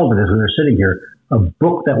recalled it as we were sitting here, a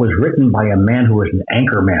book that was written by a man who was an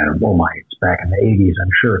anchor man. Oh my, it's back in the 80s,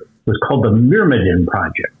 I'm sure. It was called the Myrmidon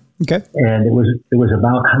Project. Okay. And it was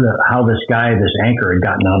about how this guy, this anchor, had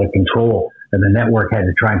gotten out of control, and the network had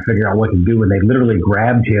to try and figure out what to do, and they literally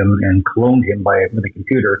grabbed him and cloned him with a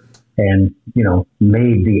computer and,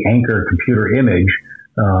 made the anchor computer image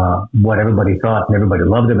what everybody thought, and everybody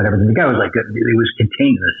loved him and everything. The guy was he was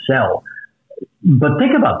contained in a cell. But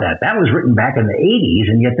think about that. That was written back in the 80s,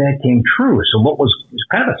 and yet that came true. So what was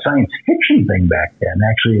kind of a science fiction thing back then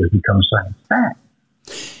actually has become science fact.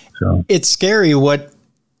 So it's scary what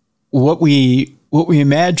we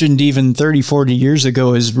imagined even 30, 40 years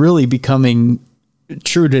ago is really becoming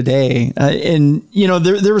true today. And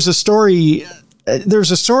there was a story. There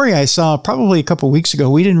was a story I saw probably a couple of weeks ago.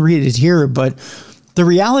 We didn't read it here, but the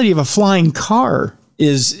reality of a flying car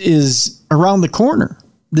is around the corner.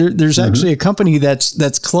 There's actually a company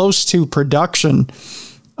that's close to production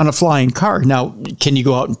on a flying car. Now, can you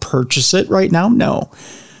go out and purchase it right now? No.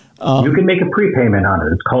 You can make a prepayment on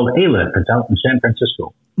it. It's called Aleph. It's out in San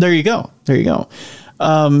Francisco. There you go.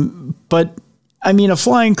 But I mean, a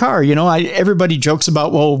flying car, everybody jokes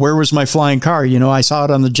about, well, where was my flying car? I saw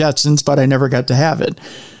it on the Jetsons, but I never got to have it.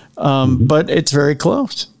 But it's very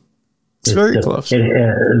close. It's very close.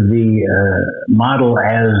 The model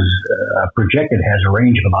as projected has a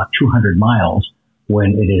range of about 200 miles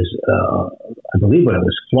when it is, I believe when it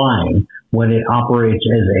was flying. When it operates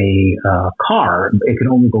as a car, it can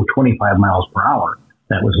only go 25 miles per hour.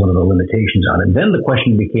 That was one of the limitations on it. Then the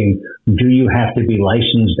question became, do you have to be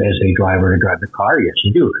licensed as a driver to drive the car? Yes,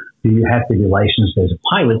 you do. Do you have to be licensed as a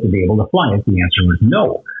pilot to be able to fly it? The answer was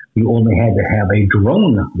no. You only had to have a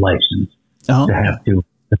drone license to have to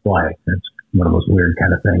fly it. That's one of those weird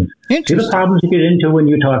kind of things. See the problems you get into when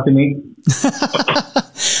you talk to me?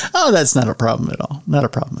 Oh, that's not a problem at all. Not a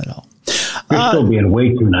problem at all. You're still being way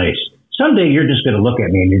too nice. Someday you're just going to look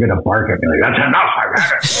at me and you're going to bark at me like, that's enough. I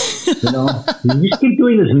got it. You just keep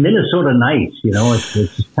doing this Minnesota nice.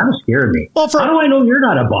 It's kind of scaring me. Well, how do I know you're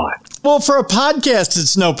not a bot? Well, for a podcast,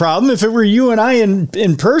 it's no problem. If it were you and I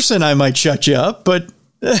in person, I might shut you up. But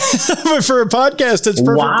but for a podcast, it's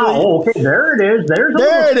perfectly. Wow. Okay, there it is. There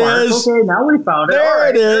it is. Okay, now we found it. There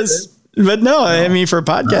it is. But no, I mean, for a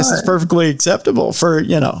podcast, it's perfectly acceptable. For,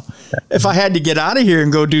 if I had to get out of here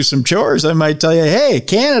and go do some chores, I might tell you, hey,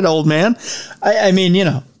 can it, old man? I mean,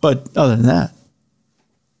 but other than that.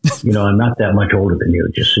 I'm not that much older than you,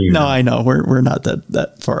 just so you know. No, I know. We're not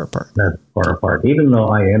that far apart. That far apart, even though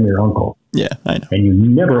I am your uncle. Yeah, I know. And you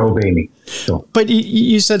never obey me. So. But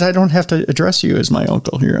you said I don't have to address you as my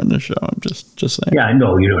uncle here on the show. I'm just saying. Yeah,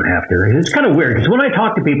 no, you don't have to. It's kind of weird because when I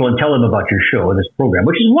talk to people and tell them about your show, this program,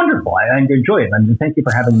 which is wonderful, I enjoy it. And thank you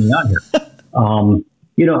for having me on here.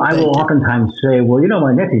 I will oftentimes say, well,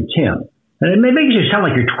 my nephew Tim. And it makes you sound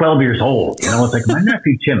like you're 12 years old. It's like, my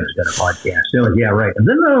nephew Tim has got a podcast. They're like, yeah, right. And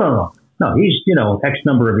then, no, he's, X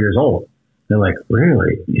number of years old. They're like,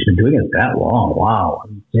 really? He's been doing it that long? Wow.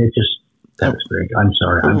 It just, that was great. I'm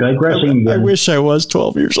sorry. I'm digressing again. I wish I was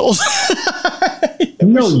 12 years old.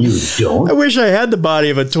 No, you don't. I wish I had the body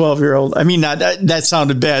of a 12-year-old. I mean, that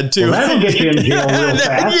sounded bad, too. Well, that'll get you in jail real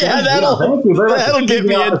fast. Yeah, thank you very much. That'll get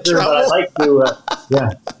me in trouble. I'd like to, yeah.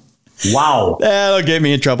 Wow. That'll get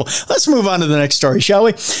me in trouble. Let's move on to the next story, shall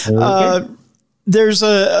we? Okay. There's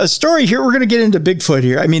a story here. We're going to get into Bigfoot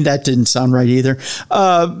here. I mean, that didn't sound right either.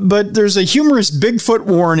 But there's a humorous Bigfoot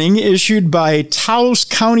warning issued by Taos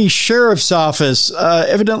County Sheriff's Office.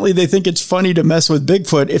 Evidently, they think it's funny to mess with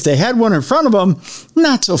Bigfoot. If they had one in front of them,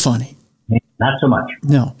 not so funny. Not so much.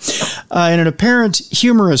 No. In an apparent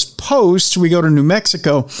humorous post, we go to New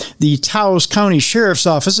Mexico. The Taos County Sheriff's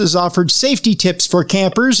Office has offered safety tips for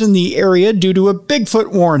campers in the area due to a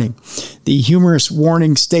Bigfoot warning. The humorous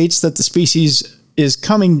warning states that the species is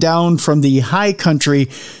coming down from the high country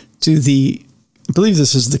to I believe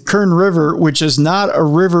this is the Kern River, which is not a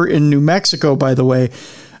river in New Mexico, by the way,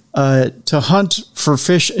 to hunt for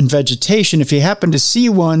fish and vegetation. If you happen to see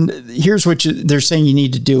one, here's what they're saying you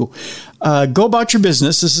need to do. Go about your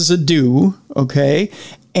business. This is a do, okay?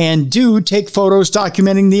 And take photos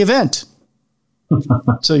documenting the event.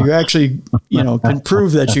 So you actually, can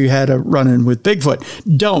prove that you had a run-in with Bigfoot.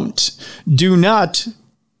 Do not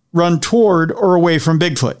run toward or away from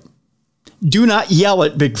Bigfoot. Do not yell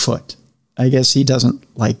at Bigfoot. I guess he doesn't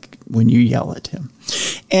like when you yell at him.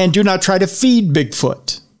 And do not try to feed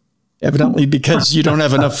Bigfoot. Evidently because you don't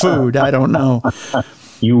have enough food. I don't know.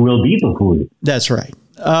 You will be the food. That's right.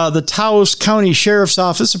 The Taos County Sheriff's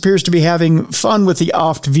Office appears to be having fun with the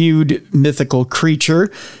oft-viewed mythical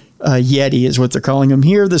creature. Yeti is what they're calling him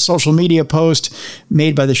here. The social media post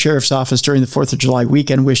made by the Sheriff's Office during the 4th of July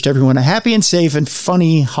weekend wished everyone a happy and safe and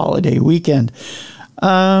funny holiday weekend.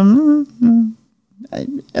 That's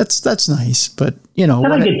nice, but,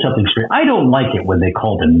 Can I get something straight? I don't like it when they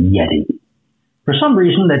call them Yeti. For some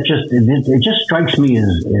reason, it just strikes me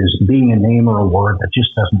as being a name or a word that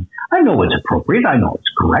just doesn't. I know it's appropriate. I know it's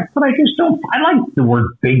correct, but I just don't. I like the word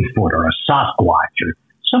Bigfoot or a Sasquatch or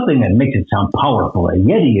something that makes it sound powerful. A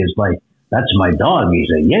Yeti is like, that's my dog. He's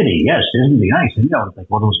a Yeti. Yes, isn't he nice? It's like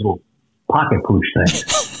one of those little pocket pooch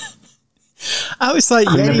things. I always thought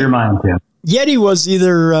Bring up your mind, Tim. Yeti was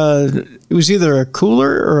either a cooler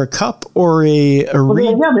or a cup or a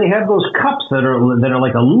reed. Yeah, they have those cups that are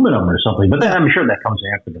like aluminum or something, but then I'm sure that comes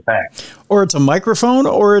after the fact. Or it's a microphone,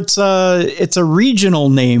 or it's a regional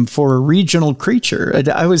name for a regional creature.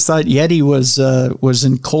 I always thought Yeti was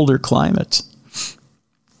in colder climates.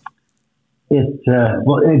 And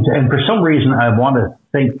for some reason I want to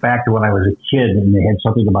think back to when I was a kid and they had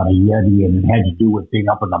something about a Yeti and it had to do with being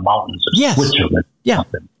up in the mountains of Switzerland. Yeah.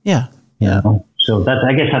 Something. Yeah. So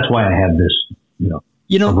I guess that's why I have this,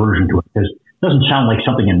 aversion to it. Because it doesn't sound like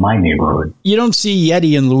something in my neighborhood. You don't see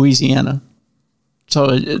Yeti in Louisiana.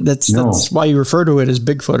 So that's why you refer to it as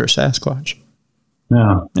Bigfoot or Sasquatch.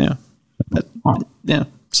 No. Yeah. Yeah.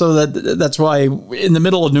 So that's why in the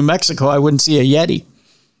middle of New Mexico, I wouldn't see a Yeti.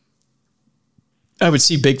 I would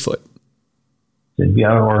see Bigfoot.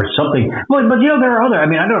 Yeah, or something. But there are other. I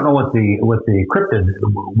mean, I don't know what the cryptid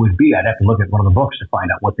would be. I'd have to look at one of the books to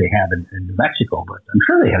find out what they have in New Mexico. But I'm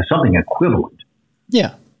sure they have something equivalent.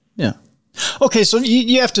 Yeah. Okay, so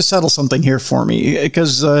you have to settle something here for me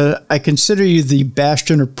because I consider you the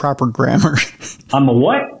bastion of proper grammar. I'm a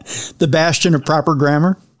what? The bastion of proper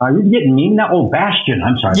grammar. Are you getting me now? Oh, bastion.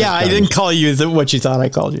 I'm sorry. Yeah, I didn't call you what you thought I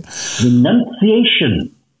called you.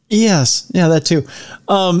 Enunciation. Yes. Yeah, that too.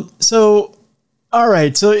 All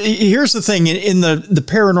right. So here's the thing in the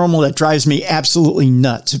paranormal that drives me absolutely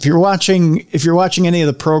nuts. If you're watching any of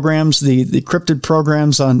the programs, the cryptid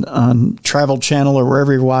programs on Travel Channel or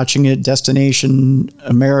wherever you're watching it, Destination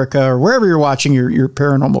America or wherever you're watching your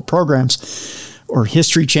paranormal programs or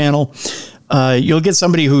History Channel, you'll get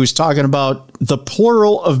somebody who's talking about the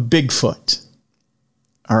plural of Bigfoot.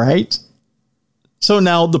 All right. So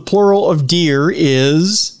now the plural of deer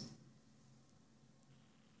is...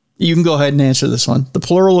 You can go ahead and answer this one. The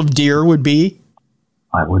plural of deer would be?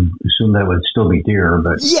 I would assume that would still be deer,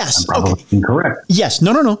 but yes, I'm probably incorrect. Yes.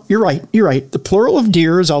 No. You're right. The plural of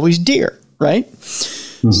deer is always deer. right?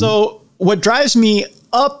 Mm-hmm. So what drives me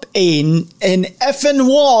up an effing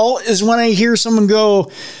wall is when I hear someone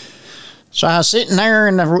go, so I was sitting there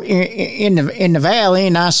in the valley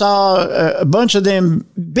and I saw a bunch of them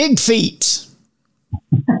big feet.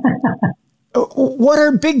 What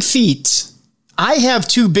are big feet? I have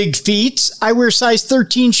 2 big feet. I wear size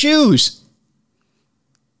 13 shoes.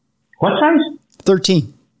 What size?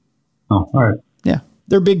 13. Oh, all right. Yeah,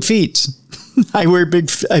 they're big feet. I wear big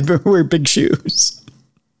shoes.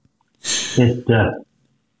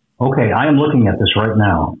 Okay, I am looking at this right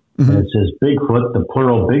now. Mm-hmm. And it says Bigfoot, the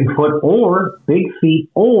plural Bigfoot, or big feet,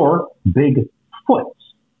 or big foot.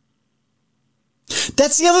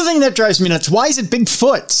 That's the other thing that drives me nuts. Why is it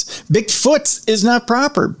Bigfoot? Bigfoot is not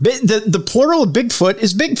proper. The plural of Bigfoot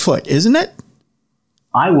is Bigfoot, isn't it?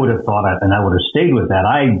 I would have thought that, and I would have stayed with that.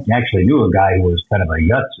 I actually knew a guy who was kind of a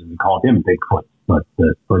yutz, and we called him Bigfoot, but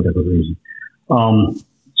for a different reason.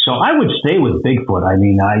 So I would stay with Bigfoot. I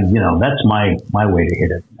mean, that's my way to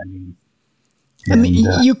hit it.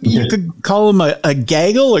 You could call them a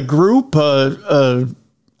gaggle, a group,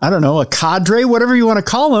 I don't know, a cadre, whatever you want to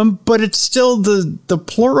call them, but it's still the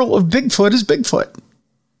plural of Bigfoot is Bigfoot.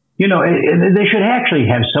 They should actually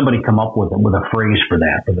have somebody come up with a phrase for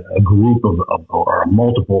that, for a group of or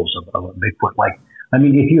multiples of a Bigfoot. Like,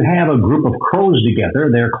 if you have a group of crows together,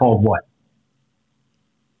 they're called what?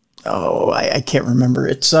 Oh, I can't remember.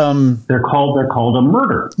 It's they're called a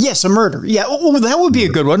murder. Yes, a murder. Yeah, that would be a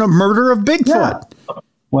good one. A murder of Bigfoot. Yeah.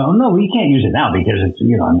 Well, no, you can't use it now because it's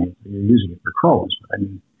you're using it for crows. But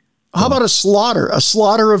how about a slaughter? A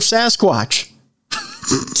slaughter of Sasquatch.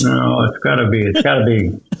 No, it's got to be.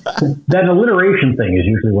 That alliteration thing is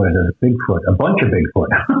usually what it is. Bigfoot, a bunch of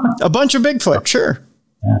Bigfoot. A bunch of Bigfoot, sure.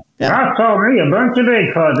 Yeah. I saw me a bunch of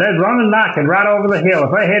Bigfoot. They're running knocking right over the hill.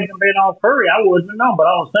 If I hadn't been all furry, I wouldn't have known. But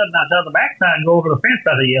all of a sudden, I saw the backside and go over the fence.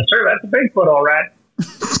 I said, "Yes, sir, that's a Bigfoot, all right."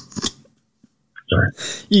 Sorry.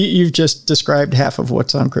 You've just described half of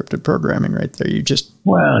what's on encrypted programming right there. You just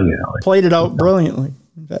played it out brilliantly.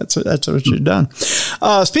 That's what you've done.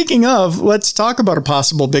 Speaking of, let's talk about a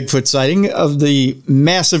possible Bigfoot sighting of the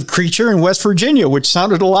massive creature in West Virginia, which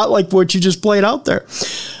sounded a lot like what you just played out there.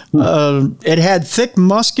 It had thick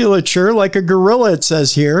musculature like a gorilla, it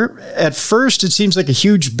says here. At first, it seems like a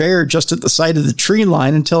huge bear just at the side of the tree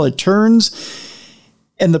line until it turns,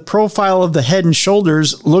 and the profile of the head and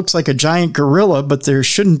shoulders looks like a giant gorilla, but there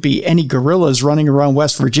shouldn't be any gorillas running around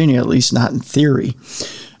West Virginia, at least not in theory.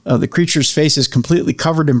 The creature's face is completely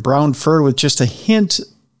covered in brown fur with just a hint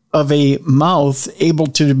of a mouth able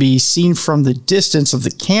to be seen from the distance of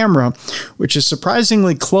the camera, which is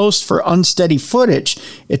surprisingly close for unsteady footage.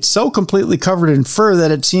 It's so completely covered in fur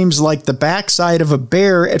that it seems like the backside of a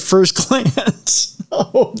bear at first glance.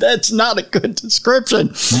 Oh, that's not a good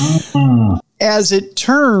description. As it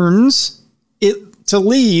turns to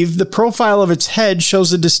leave, the profile of its head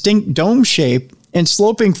shows a distinct dome shape and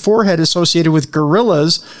sloping forehead associated with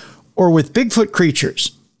gorillas or with Bigfoot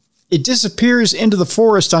creatures. It disappears into the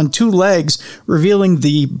forest on 2 legs, revealing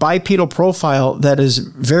the bipedal profile that is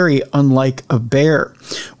very unlike a bear.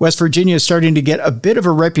 West Virginia is starting to get a bit of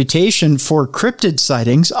a reputation for cryptid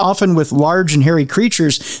sightings, often with large and hairy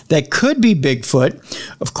creatures that could be Bigfoot.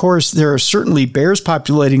 Of course, there are certainly bears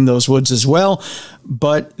populating those woods as well,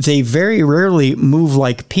 but they very rarely move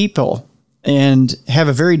like people and have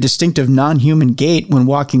a very distinctive non-human gait when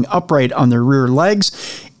walking upright on their rear legs.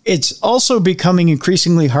 It's also becoming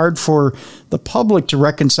increasingly hard for the public to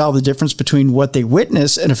reconcile the difference between what they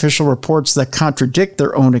witness and official reports that contradict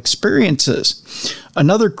their own experiences.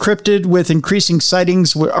 Another cryptid with increasing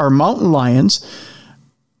sightings are mountain lions.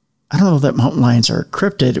 I don't know that mountain lions are a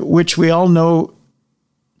cryptid, which we all know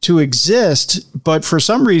to exist, but for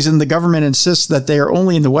some reason the government insists that they are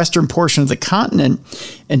only in the western portion of the continent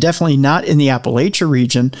and definitely not in the Appalachia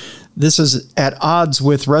region. This is at odds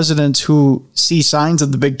with residents who see signs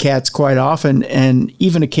of the big cats quite often and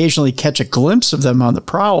even occasionally catch a glimpse of them on the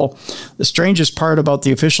prowl. The strangest part about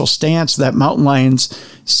the official stance that mountain lions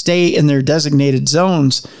stay in their designated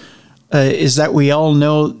zones is that we all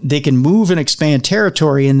know they can move and expand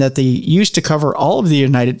territory and that they used to cover all of the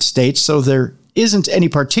United States, so there isn't any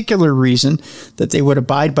particular reason that they would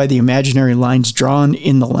abide by the imaginary lines drawn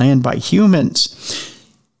in the land by humans.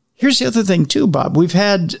 Here's the other thing too, Bob. We've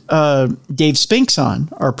had Dave Spinks on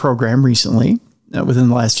our program recently, within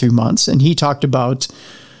the last few months, and he talked about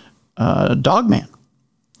Dogman.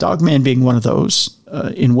 Dogman being one of those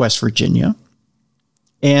in West Virginia.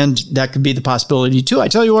 And that could be the possibility too. I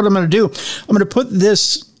tell you what I'm going to do. I'm going to put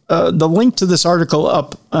this, the link to this article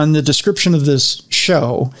up on the description of this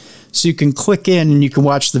show, so you can click in and you can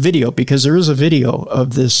watch the video, because there is a video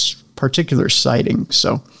of this particular sighting.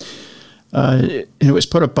 So And it was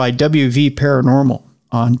put up by WV Paranormal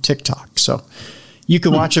on TikTok. So you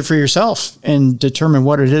can watch it for yourself and determine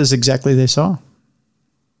what it is exactly they saw.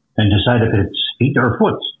 And decide if it's feet or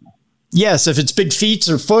foot. Yes, if it's big feet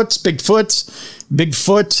or foots, Bigfoot,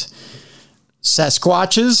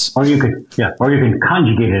 Sasquatches. Or you can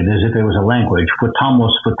conjugate it as if it was a language.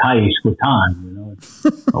 Footamos, footais, footan.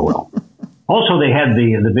 Oh well. Also, they had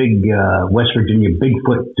the big West Virginia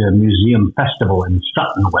Bigfoot Museum Festival in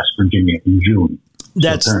Sutton, West Virginia, in June.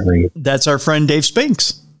 That's our friend Dave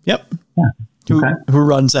Spinks. Yep. Yeah. Okay. Who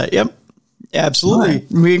runs that? Yep. Absolutely.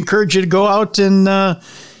 Right. We encourage you to go out and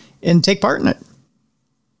take part in it.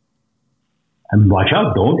 And watch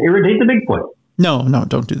out! Don't irritate the Bigfoot. No,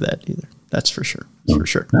 don't do that either. That's for sure. That's for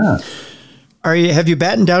sure. Have you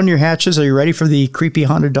battened down your hatches? Are you ready for the creepy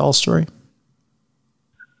haunted doll story?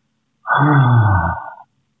 I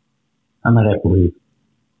might have to leave.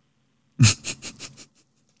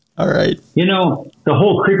 All right. The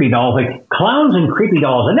whole creepy doll, like clowns and creepy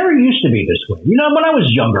dolls, it never used to be this way. When I was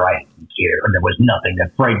younger, I didn't care. There was nothing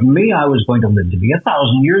that frightened me. I was going to live to be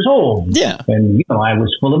 1,000 years old. Yeah. And, I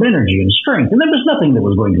was full of energy and strength, and there was nothing that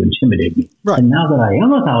was going to intimidate me. Right. And now that I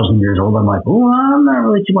am 1,000 years old, I'm like, I'm not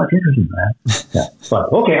really too much interested in that. Yeah.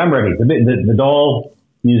 But, okay, I'm ready. The doll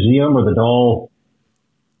museum or the doll...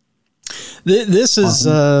 This is...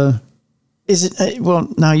 Is it? Well,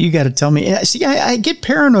 now you got to tell me. See, I get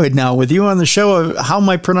paranoid now with you on the show of how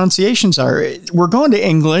my pronunciations are. We're going to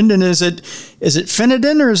England, and is it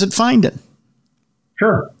Finnegan or is it Finden?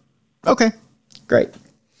 Sure. Okay, great.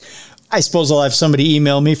 I suppose I'll have somebody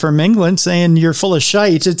email me from England saying you're full of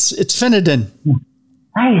shite. It's Finnegan.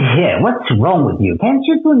 What's wrong with you? Can't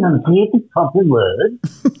you pronunciate the proper word?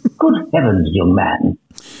 Good heavens, young man.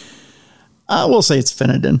 We'll say it's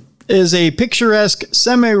Finnegan. Is a picturesque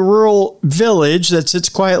semi-rural village that sits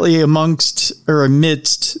quietly amidst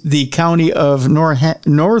the county of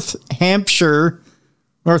Northamptonshire,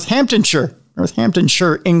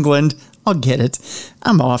 England. I'll get it.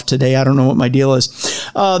 I'm off today. I don't know what my deal is.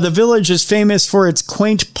 The village is famous for its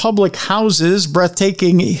quaint public houses,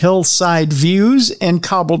 breathtaking hillside views, and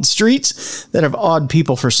cobbled streets that have awed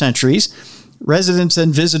people for centuries. Residents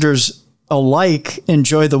and visitors alike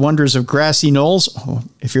enjoy the wonders of grassy knolls. Oh,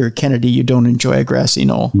 if you're a Kennedy, you don't enjoy a grassy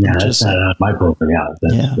knoll. Yeah, that's not my program.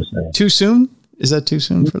 Yeah. Too soon? Is that too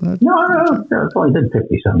soon for that? No. It's only been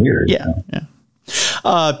 50-some years. Yeah.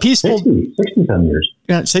 Peaceful. 60-some years.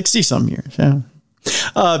 Yeah, 60-some years, yeah.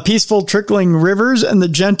 Peaceful trickling rivers and the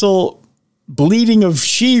gentle bleating of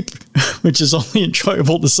sheep, which is only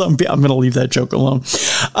enjoyable to some people. I'm going to leave that joke alone.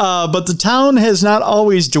 But the town has not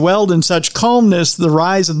always dwelled in such calmness. The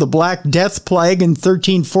rise of the Black Death plague in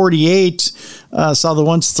 1348 saw the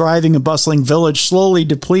once thriving and bustling village slowly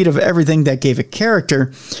deplete of everything that gave it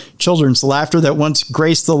character. Children's laughter that once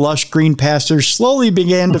graced the lush green pastures slowly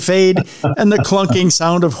began to fade, and the clunking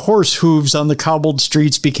sound of horse hooves on the cobbled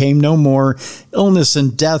streets became no more. Illness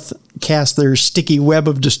and death cast their sticky web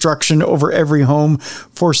of destruction over every home,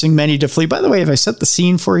 forcing many to flee. By the way, have I set the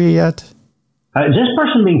scene for you yet? Is this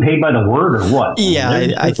person being paid by the word or what? Yeah,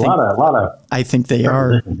 I think they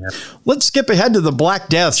are. Let's skip ahead to the Black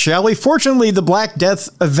Death, shall we? Fortunately, the Black Death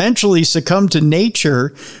eventually succumbed to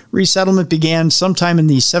nature. Resettlement began sometime in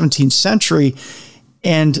the 17th century,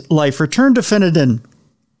 and life returned to Finnegan,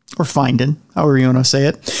 or Finden, however you want to say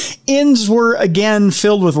it. Inns were again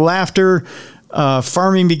filled with laughter.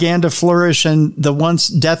 Farming began to flourish, and the once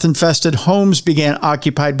death-infested homes began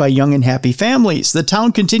occupied by young and happy families. The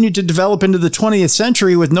town continued to develop into the 20th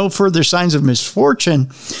century with no further signs of misfortune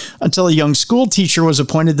until a young school teacher was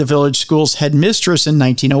appointed the village school's headmistress in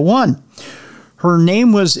 1901. Her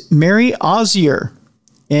name was Mary Osier,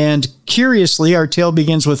 and curiously, our tale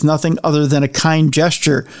begins with nothing other than a kind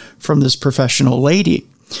gesture from this professional lady.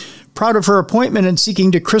 Proud of her appointment and seeking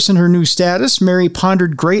to christen her new status, Mary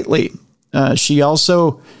pondered greatly. She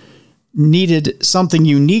also needed something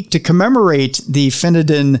unique to commemorate the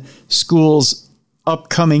Finnegan School's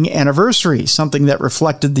upcoming anniversary, something that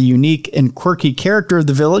reflected the unique and quirky character of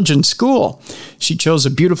the village and school. She chose a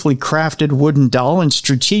beautifully crafted wooden doll and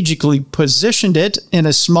strategically positioned it in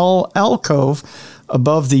a small alcove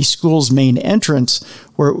above the school's main entrance,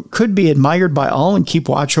 where it could be admired by all and keep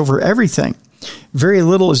watch over everything. Very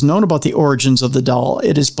little is known about the origins of the doll.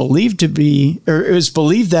 It is believed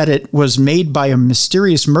that it was made by a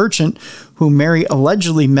mysterious merchant whom Mary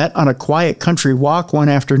allegedly met on a quiet country walk one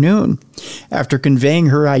afternoon. After conveying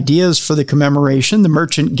her ideas for the commemoration, the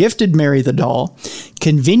merchant gifted Mary the doll.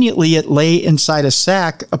 Conveniently, it lay inside a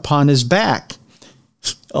sack upon his back.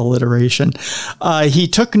 Alliteration. He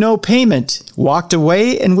took no payment, walked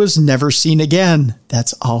away, and was never seen again.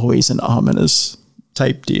 That's always an ominous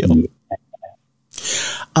type deal.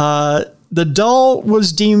 The doll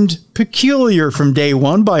was deemed peculiar from day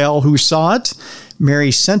one by all who saw it.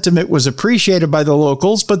 Mary's sentiment was appreciated by the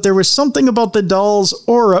locals, but there was something about the doll's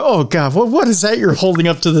aura. Oh, God, what is that you're holding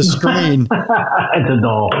up to the screen? It's a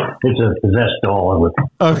doll. It's a possessed doll with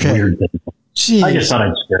weird things. Jeez. I just thought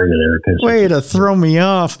I'd scare you there. Way to throw me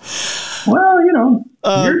off. Well,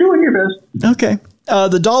 you're doing your best. Okay.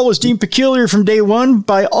 The doll was deemed peculiar from day one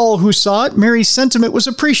by all who saw it. Mary's sentiment was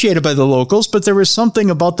appreciated by the locals, but there was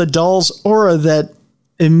something about the doll's aura that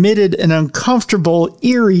emitted an uncomfortable,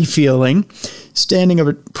 eerie feeling. Standing at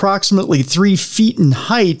approximately 3 feet in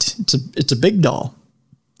height, it's a big doll.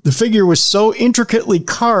 The figure was so intricately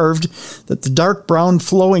carved that the dark brown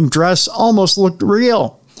flowing dress almost looked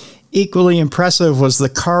real. Equally impressive was the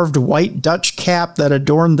carved white Dutch cap that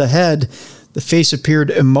adorned the head. The face appeared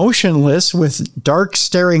emotionless with dark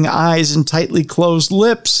staring eyes and tightly closed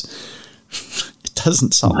lips. It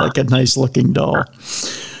doesn't sound like a nice looking doll.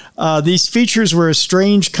 These features were a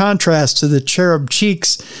strange contrast to the cherub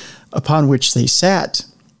cheeks upon which they sat.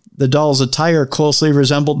 The doll's attire closely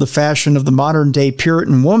resembled the fashion of the modern-day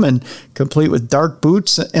Puritan woman, complete with dark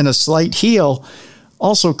boots and a slight heel,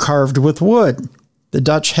 also carved with wood. The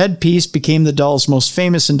Dutch headpiece became the doll's most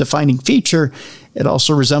famous and defining feature. It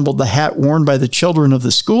also resembled the hat worn by the children of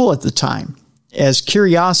the school at the time. As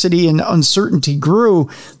curiosity and uncertainty grew,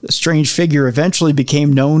 the strange figure eventually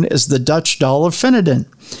became known as the Dutch doll of Fenenden.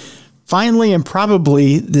 Finally, and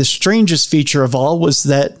probably the strangest feature of all, was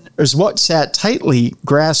what sat tightly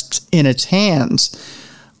grasped in its hands.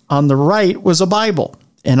 On the right was a Bible,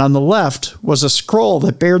 and on the left was a scroll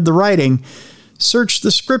that bared the writing, "Search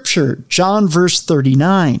the Scripture, John verse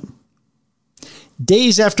 39.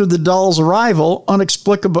 Days after the doll's arrival,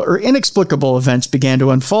 inexplicable events began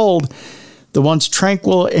to unfold. The once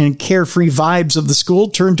tranquil and carefree vibes of the school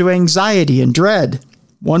turned to anxiety and dread.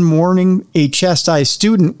 One morning, a chastised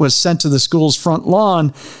student was sent to the school's front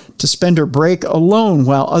lawn to spend her break alone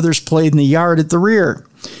while others played in the yard at the rear.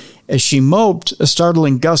 As she moped, a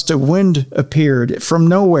startling gust of wind appeared from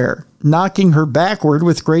nowhere, knocking her backward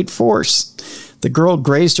with great force. The girl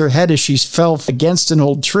grazed her head as she fell against an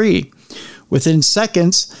old tree. Within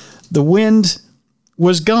seconds, the wind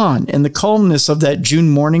was gone, and the calmness of that June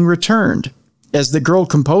morning returned. As the girl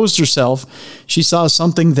composed herself, she saw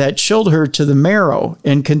something that chilled her to the marrow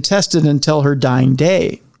and contested until her dying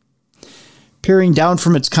day. Peering down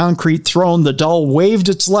from its concrete throne, the doll waved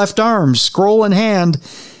its left arm, scroll in hand,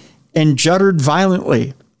 and juddered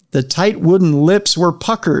violently. The tight wooden lips were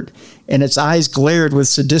puckered, and its eyes glared with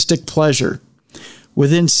sadistic pleasure.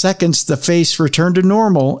 Within seconds, the face returned to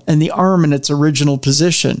normal and the arm in its original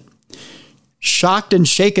position. Shocked and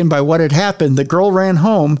shaken by what had happened, the girl ran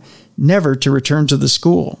home, never to return to the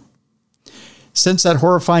school. Since that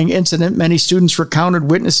horrifying incident, many students recounted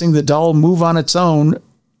witnessing the doll move on its own,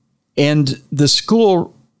 and the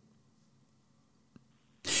school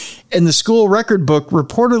record book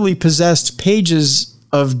reportedly possessed pages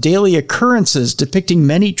of daily occurrences depicting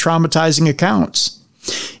many traumatizing accounts.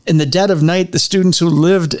 In the dead of night, the students who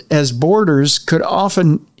lived as boarders could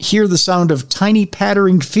often hear the sound of tiny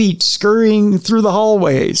pattering feet scurrying through the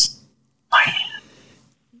hallways.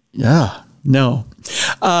 Yeah, no.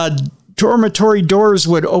 Dormitory doors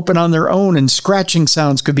would open on their own and scratching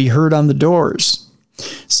sounds could be heard on the doors.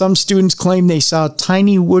 Some students claimed they saw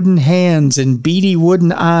tiny wooden hands and beady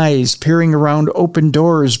wooden eyes peering around open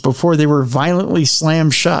doors before they were violently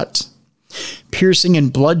slammed shut. Piercing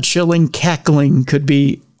and blood-chilling cackling could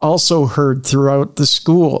be also heard throughout the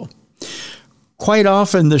school. Quite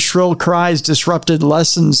often, the shrill cries disrupted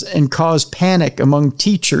lessons and caused panic among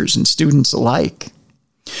teachers and students alike.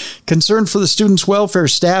 Concerned for the students' welfare,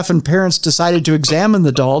 staff and parents decided to examine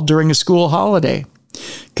the doll during a school holiday.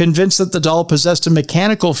 Convinced that the doll possessed a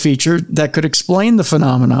mechanical feature that could explain the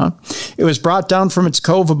phenomena, it was brought down from its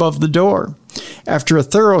cove above the door. After a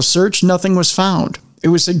thorough search, nothing was found. It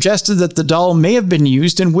was suggested that the doll may have been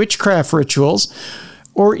used in witchcraft rituals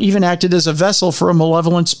or even acted as a vessel for a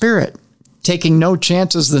malevolent spirit. Taking no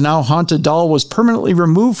chances, the now haunted doll was permanently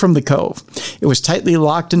removed from the cove. It was tightly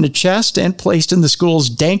locked in a chest and placed in the school's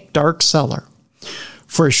dank, dark cellar.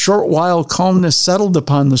 For a short while, calmness settled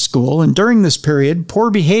upon the school, and during this period, poor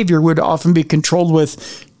behavior would often be controlled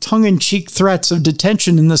with tongue-in-cheek threats of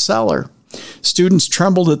detention in the cellar. Students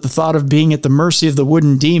trembled at the thought of being at the mercy of the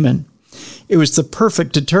wooden demon. It was the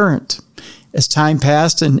perfect deterrent. As time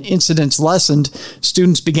passed and incidents lessened,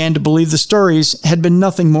 students began to believe the stories had been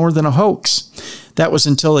nothing more than a hoax. That was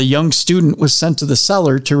until a young student was sent to the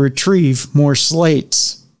cellar to retrieve more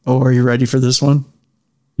slates. Oh, are you ready for this one?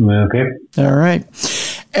 Okay. All right.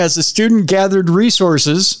 As the student gathered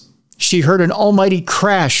resources, she heard an almighty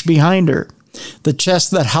crash behind her. The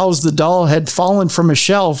chest that housed the doll had fallen from a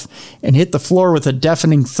shelf and hit the floor with a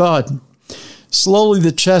deafening thud. Slowly,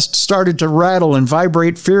 the chest started to rattle and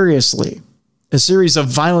vibrate furiously. A series of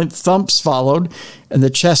violent thumps followed, and the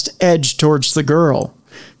chest edged towards the girl.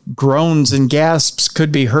 Groans and gasps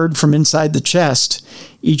could be heard from inside the chest,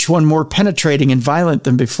 each one more penetrating and violent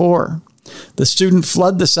than before. The student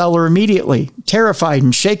fled the cellar immediately, terrified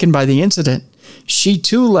and shaken by the incident. She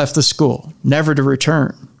too left the school, never to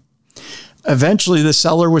return. Eventually, the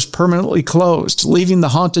cellar was permanently closed, leaving the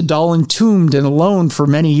haunted doll entombed and alone for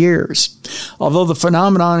many years. Although the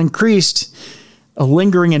phenomenon increased, a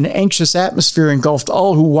lingering and anxious atmosphere engulfed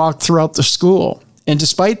all who walked throughout the school. And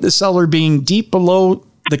despite the cellar being deep below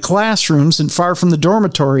the classrooms and far from the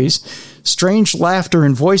dormitories, strange laughter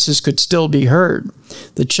and voices could still be heard.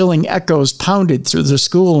 The chilling echoes pounded through the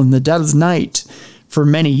school in the dead of night for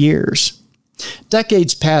many years.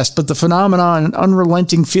 Decades passed, but the phenomenon and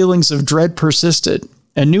unrelenting feelings of dread persisted.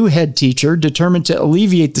 A new head teacher, determined to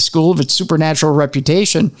alleviate the school of its supernatural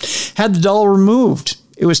reputation, had the doll removed.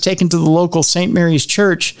 It was taken to the local St. Mary's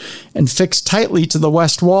Church and fixed tightly to the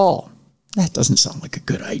west wall. That doesn't sound like a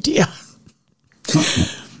good idea.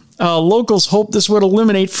 Locals hoped this would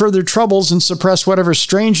eliminate further troubles and suppress whatever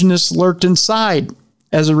strangeness lurked inside.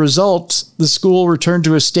 As a result, the school returned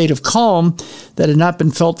to a state of calm that had not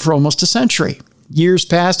been felt for almost a century. Years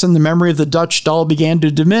passed and the memory of the Dutch doll began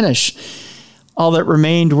to diminish. All that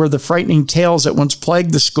remained were the frightening tales that once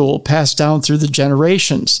plagued the school, passed down through the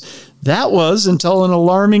generations. That was until an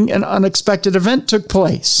alarming and unexpected event took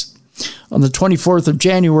place. On the 24th of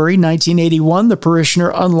January, 1981, the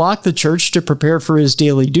parishioner unlocked the church to prepare for his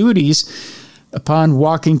daily duties. Upon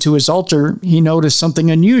walking to his altar, he noticed something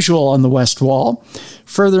unusual on the west wall.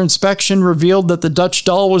 Further inspection revealed that the Dutch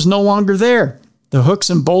doll was no longer there. The hooks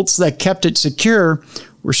and bolts that kept it secure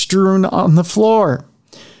were strewn on the floor.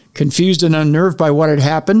 Confused and unnerved by what had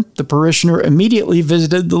happened, the parishioner immediately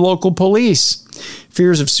visited the local police.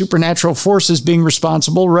 Fears of supernatural forces being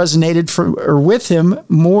responsible resonated with him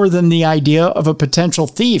more than the idea of a potential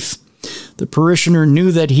thief. The parishioner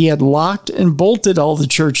knew that he had locked and bolted all the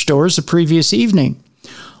church doors the previous evening.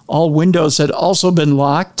 All windows had also been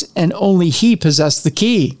locked, and only he possessed the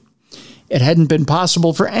key. It hadn't been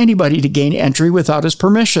possible for anybody to gain entry without his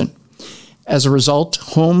permission. As a result,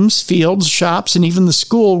 homes, fields, shops, and even the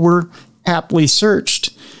school were aptly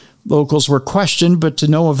searched. Locals were questioned, but to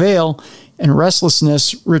no avail, and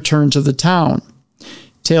restlessness returned to the town.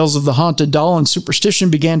 Tales of the haunted doll and superstition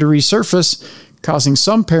began to resurface, causing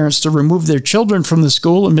some parents to remove their children from the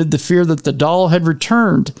school amid the fear that the doll had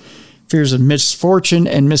returned. Fears of misfortune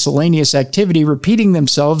and miscellaneous activity repeating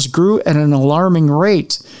themselves grew at an alarming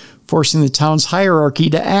rate, forcing the town's hierarchy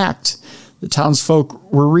to act. The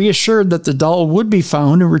townsfolk were reassured that the doll would be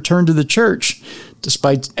found and returned to the church.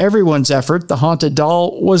 Despite everyone's effort, the haunted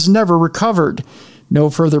doll was never recovered. No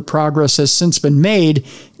further progress has since been made,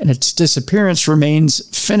 and its disappearance remains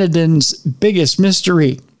Finneden's biggest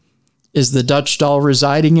mystery. Is the Dutch doll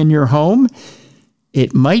residing in your home?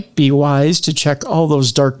 It might be wise to check all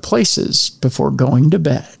those dark places before going to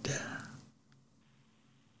bed.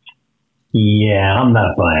 Yeah, I'm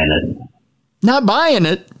not buying it. Not buying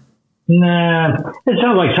it? Nah, it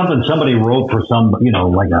sounds like something somebody wrote for some,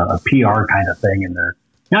 like a PR kind of thing in there.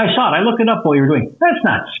 Now, I saw it. I looked it up while you were doing. That's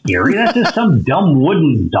not scary. That's just some dumb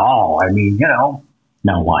wooden doll. I mean,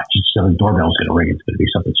 Now watch. The doorbell's going to ring. It's going to be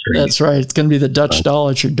something strange. That's right. It's going to be the Dutch doll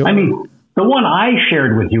at your door. I mean, the one I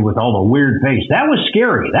shared with you with all the weird face, that was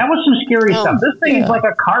scary. That was some scary stuff. This thing is like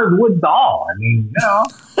a cardwood doll. I mean,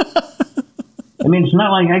 I mean, it's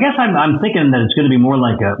not like. I guess I'm thinking that it's going to be more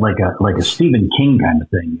like a Stephen King kind of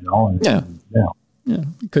thing, Yeah,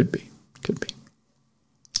 it could be.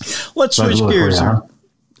 Let's switch gears here.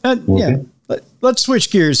 Let's switch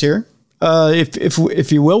gears here.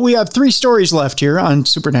 If you will, we have 3 stories left here on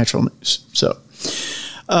Supernatural News. So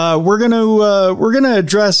we're gonna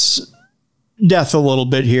address death a little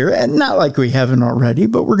bit here, and not like we haven't already,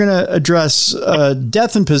 but we're gonna address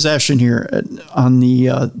death and possession here on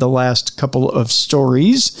the last couple of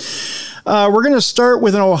stories. We're going to start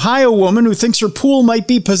with an Ohio woman who thinks her pool might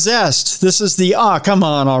be possessed. This is the come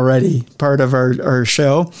on already part of our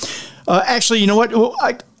show. Actually, you know what?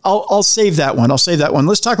 I'll save that one.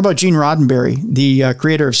 Let's talk about Gene Roddenberry, the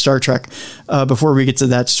creator of Star Trek, before we get to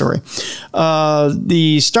that story.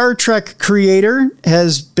 The Star Trek creator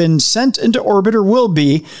has been sent into orbit, or will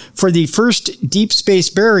be, for the first deep space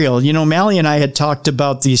burial. Mally and I had talked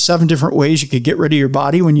about the 7 different ways you could get rid of your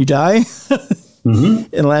body when you die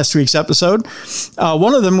in last week's episode.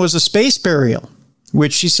 One of them was a space burial,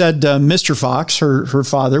 which she said Mr. Fox, her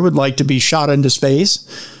father, would like to be shot into space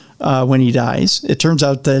when he dies. It turns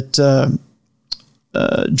out that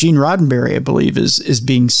Gene Roddenberry, I believe, is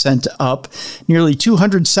being sent up. Nearly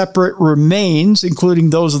 200 separate remains, including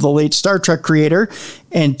those of the late Star Trek creator,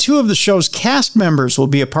 and 2 of the show's cast members will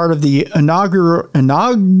be a part of the inaugural,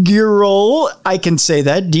 I can say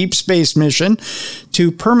that, deep space mission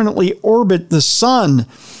to permanently orbit the sun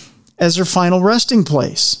as their final resting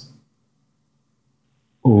place.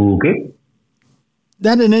 Okay.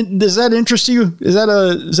 Does that interest you? Is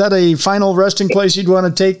that a final resting place you'd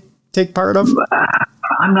want to take part of?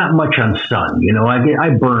 I'm not much on sun. I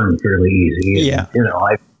burn fairly easy. Yeah.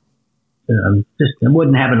 I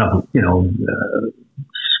wouldn't have enough,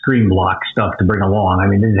 screen lock stuff to bring along. I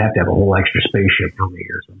mean, they'd have to have a whole extra spaceship for me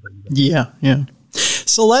or something. Yeah.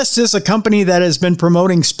 Celestis, a company that has been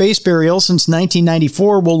promoting space burial since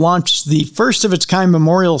 1994, will launch the first of its kind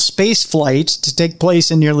memorial space flight to take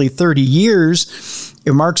place in nearly 30 years.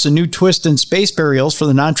 It marks a new twist in space burials for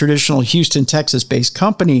the non-traditional Houston, Texas-based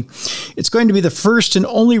company. It's going to be the first and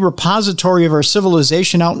only repository of our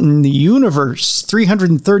civilization out in the universe,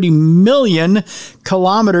 330 million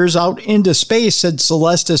kilometers out into space, said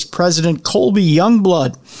Celestis President Colby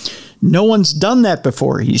Youngblood. No one's done that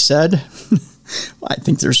before, he said. I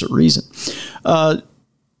think there's a reason. The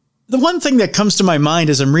one thing that comes to my mind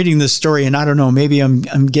as I'm reading this story, and I don't know, maybe I'm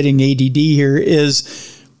getting ADD here, is,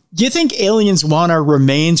 do you think aliens want our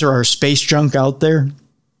remains or our space junk out there?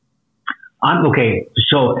 Okay.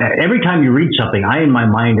 So every time you read something, in my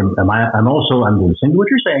mind, I'm listening to what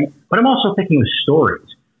you're saying, but I'm also thinking of stories.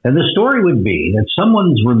 And the story would be that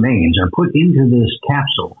someone's remains are put into this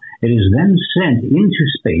capsule. It is then sent into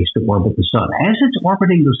space to orbit the sun. As it's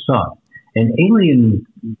orbiting the sun, an alien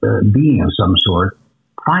being of some sort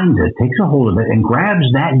finds it, takes a hold of it, and grabs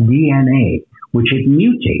that DNA, which it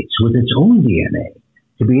mutates with its own DNA,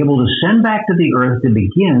 to be able to send back to the Earth to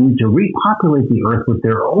begin to repopulate the Earth with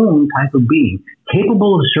their own type of being,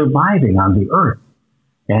 capable of surviving on the Earth,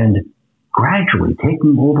 and gradually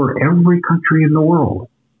taking over every country in the world.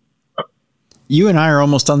 You and I are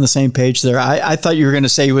almost on the same page there. I thought you were going to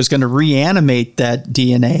say he was going to reanimate that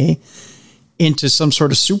DNA into some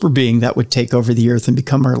sort of super being that would take over the Earth and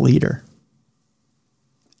become our leader.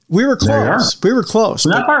 We were close. We were close.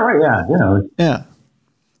 Not far away, yeah.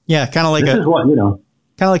 Yeah, kind of like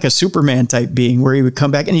kind of like a Superman type being where he would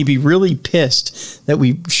come back and he'd be really pissed that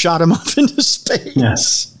we shot him up into space.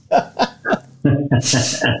 Yes. I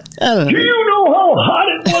don't know. Do you know how hot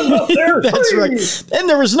it was up there? That's right. And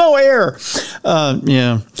there was no air.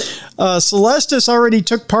 Celestis already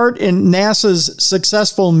took part in NASA's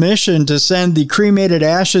successful mission to send the cremated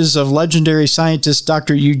ashes of legendary scientist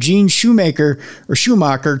Dr. Eugene Schumacher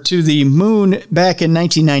to the moon back in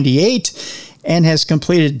 1998. And has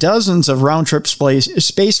completed dozens of round-trip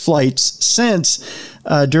space flights since.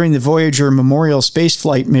 During the Voyager Memorial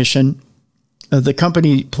Spaceflight mission, the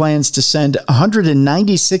company plans to send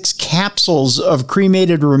 196 capsules of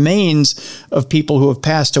cremated remains of people who have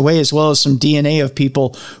passed away, as well as some DNA of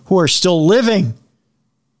people who are still living.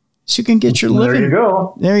 So you can get your living. There you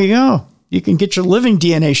go. There you go. You can get your living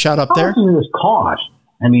DNA shot up there. How much does this cost?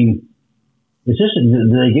 I mean, do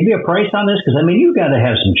they give you a price on this? Because, you've got to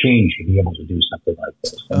have some change to be able to do something like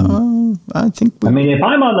this. If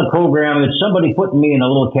I'm on the program and it's somebody putting me in a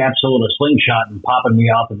little capsule in a slingshot and popping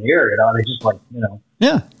me off in the air, they just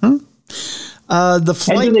Yeah. The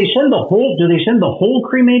flight. And do they send the whole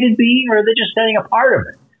cremated being, or are they just sending a part of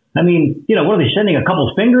it? What are they sending, a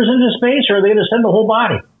couple fingers into space, or are they going to send the whole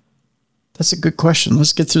body? That's a good question.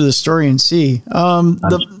 Let's get through the story and see.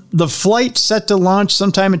 The flight set to launch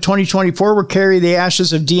sometime in 2024 will carry the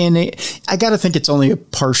ashes of DNA. I got to think it's only a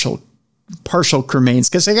partial cremains,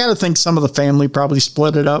 because I got to think some of the family probably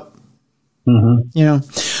split it up.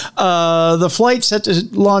 Mm-hmm. The flight set to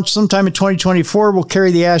launch sometime in 2024 will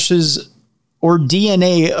carry the ashes or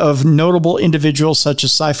DNA of notable individuals such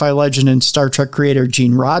as sci-fi legend and Star Trek creator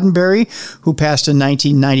Gene Roddenberry, who passed in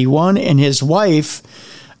 1991, and his wife.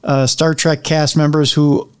 Star Trek cast members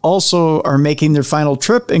who also are making their final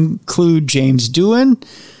trip include James Doohan,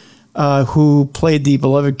 who played the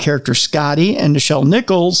beloved character Scotty, and Nichelle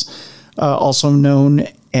Nichols, also known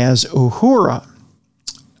as Uhura.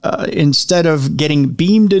 Instead of getting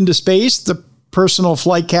beamed into space, the personal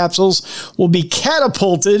flight capsules will be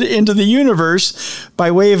catapulted into the universe by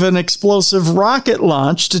way of an explosive rocket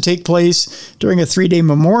launch to take place during a 3-day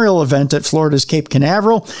memorial event at Florida's Cape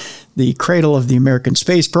Canaveral, the cradle of the American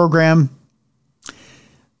space program.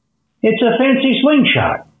 It's a fancy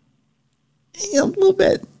slingshot. Yeah, a little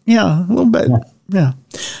bit. Yeah, a little bit. Yeah.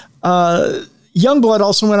 Youngblood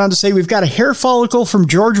also went on to say, we've got a hair follicle from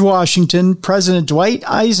George Washington, President Dwight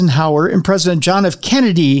Eisenhower, and President John F.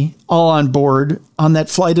 Kennedy all on board on that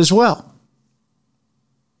flight as well.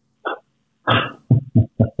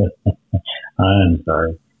 I'm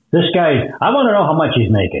sorry. This guy, I want to know how much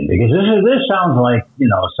he's making, because this sounds like,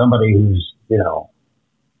 somebody who's,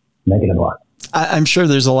 making a buck. I'm sure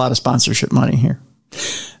there's a lot of sponsorship money here.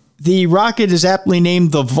 The rocket is aptly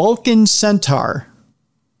named the Vulcan Centaur.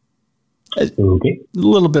 Okay. A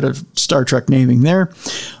little bit of Star Trek naming there.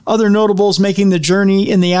 Other notables making the journey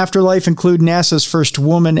in the afterlife include NASA's first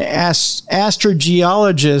woman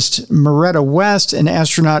astrogeologist Moretta West and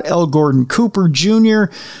astronaut L. Gordon Cooper Jr.,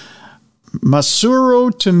 Masuro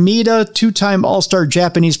Tomita, two-time All-Star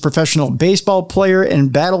Japanese professional baseball player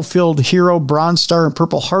and battlefield hero, Bronze Star and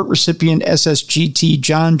Purple Heart recipient SSGT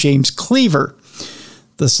John James Cleaver.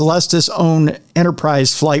 The Celestis-owned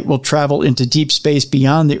Enterprise flight will travel into deep space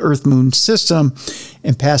beyond the Earth-Moon system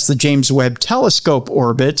and past the James Webb Telescope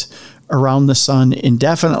orbit around the sun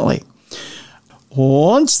indefinitely.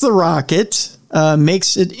 Once the rocket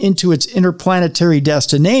makes it into its interplanetary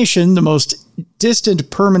destination, the most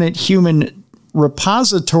distant permanent human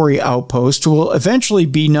repository outpost will eventually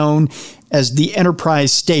be known as the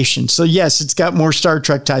Enterprise Station. So yes, it's got more Star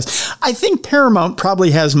Trek ties. I think Paramount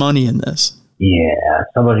probably has money in this. Yeah,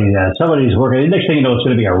 somebody's working. Next thing you know, it's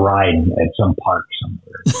going to be a ride at some park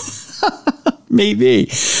somewhere. Maybe.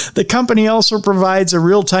 The company also provides a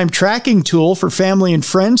real-time tracking tool for family and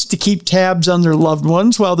friends to keep tabs on their loved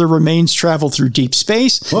ones while their remains travel through deep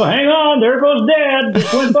space. Well, hang on. There goes Dad.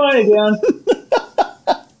 Just went by again.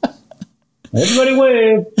 Everybody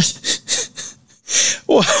wave.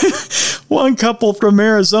 One couple from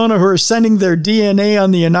Arizona who are sending their DNA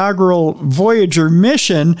on the inaugural Voyager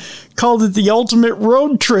mission called it the ultimate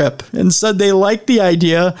road trip and said they liked the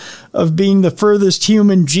idea of being the furthest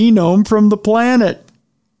human genome from the planet.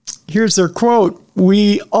 Here's their quote: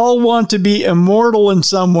 "We all want to be immortal in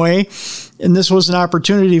some way, and this was an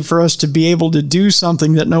opportunity for us to be able to do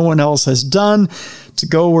something that no one else has done, to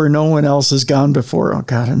go where no one else has gone before." Oh,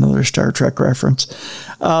 God, another Star Trek reference.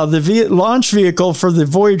 The launch vehicle for the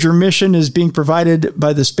Voyager mission is being provided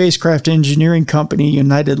by the spacecraft engineering company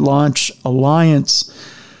United Launch Alliance.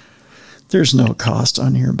 There's no cost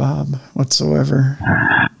on here, Bob, whatsoever.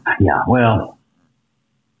 Yeah, well.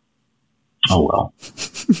 Oh, well.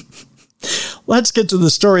 Let's get to the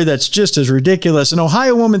story that's just as ridiculous. An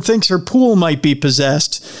Ohio woman thinks her pool might be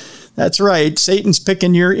possessed. That's right. Satan's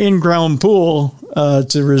picking your in-ground pool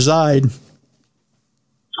to reside. It's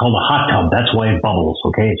called a hot tub. That's why it bubbles,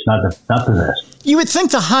 okay? It's not possessed. You would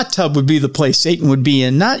think the hot tub would be the place Satan would be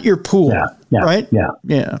in, not your pool, right? Yeah.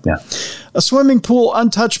 A swimming pool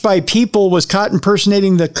untouched by people was caught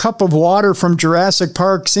impersonating the cup of water from Jurassic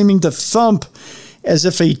Park, seeming to thump as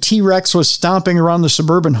if a T-Rex was stomping around the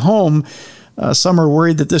suburban home. Some are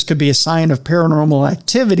worried that this could be a sign of paranormal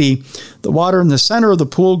activity. The water in the center of the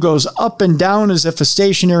pool goes up and down as if a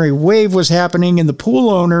stationary wave was happening, and the pool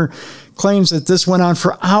owner claims that this went on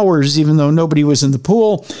for hours, even though nobody was in the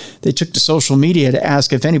pool. They took to social media to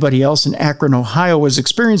ask if anybody else in Akron, Ohio was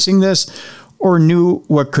experiencing this or knew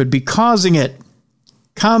what could be causing it.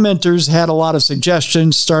 Commenters had a lot of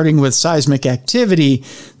suggestions, starting with seismic activity.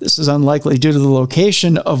 This is unlikely due to the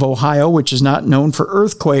location of Ohio, which is not known for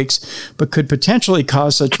earthquakes, but could potentially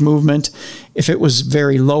cause such movement if it was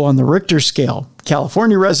very low on the Richter scale.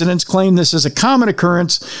 California residents claim this is a common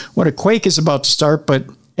occurrence when a quake is about to start, but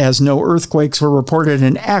as no earthquakes were reported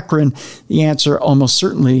in Akron, the answer almost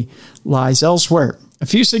certainly lies elsewhere. A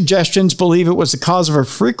few suggestions believe it was the cause of a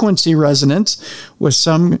frequency resonance, with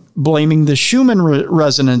some blaming the Schumann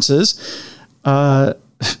resonances.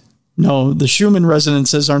 No, the Schumann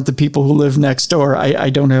resonances aren't the people who live next door. I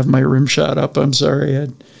don't have my rim shot up. I'm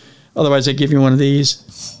sorry. Otherwise, I'd give you one of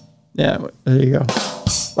these. Yeah, there you go.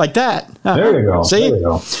 Like that. There you go. See? There you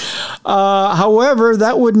go. However,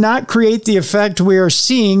 that would not create the effect we are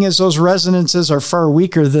seeing, as those resonances are far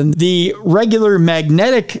weaker than the regular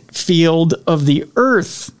magnetic field of the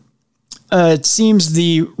Earth. It seems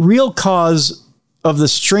the real cause of the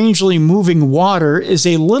strangely moving water is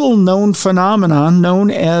a little-known phenomenon known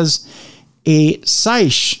as a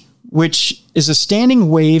seiche, which is a standing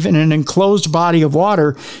wave in an enclosed body of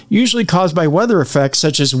water, usually caused by weather effects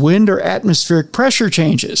such as wind or atmospheric pressure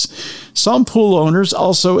changes. Some pool owners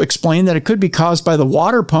also explain that it could be caused by the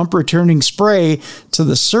water pump returning spray to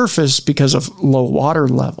the surface because of low water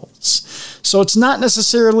levels. So it's not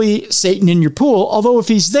necessarily Satan in your pool, although if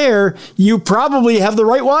he's there, you probably have the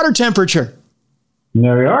right water temperature.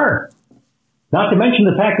 There you are. Not to mention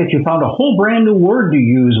the fact that you found a whole brand new word to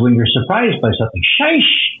use when you're surprised by something.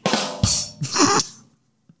 Shaish!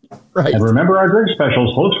 Right. And remember our drink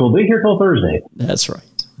specials, folks. We'll be here till Thursday. That's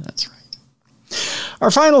right. That's right. Our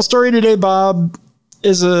final story today, Bob,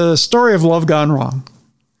 is a story of love gone wrong.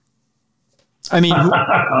 I mean,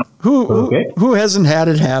 who hasn't had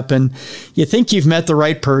it happen? You think you've met the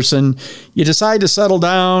right person. You decide to settle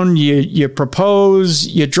down. You propose.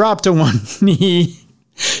 You drop to one knee.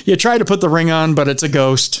 You try to put the ring on, but it's a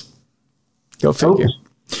ghost. Go figure.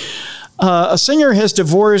 A singer has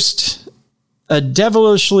divorced a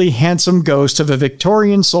devilishly handsome ghost of a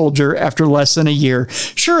Victorian soldier after less than a year.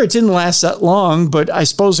 Sure, it didn't last that long, but I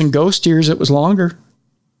suppose in ghost years it was longer.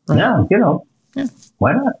 Right? Yeah, Yeah.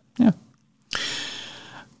 Why not? Yeah.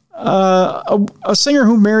 A singer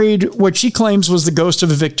who married what she claims was the ghost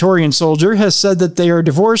of a Victorian soldier has said that they are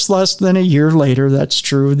divorced less than a year later. That's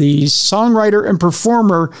true. The songwriter and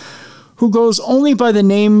performer, who goes only by the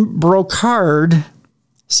name Brocard,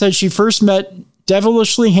 said she first met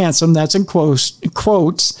devilishly handsome, that's in quotes,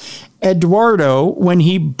 Eduardo when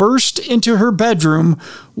he burst into her bedroom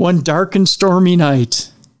one dark and stormy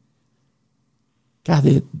night. God,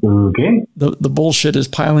 the bullshit is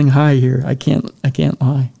piling high here. I can't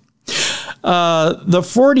lie. The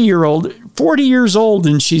 40 years old,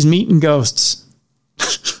 and she's meeting ghosts.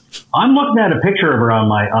 I'm looking at a picture of her on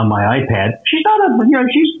my iPad. She's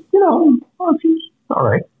she's all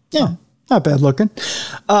right. Yeah, not bad looking.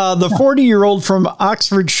 The 40-year-old from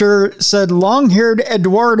Oxfordshire said long-haired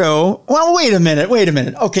Eduardo. Well, wait a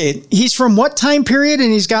minute. Okay, he's from what time period,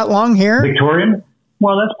 and he's got long hair? Victorian.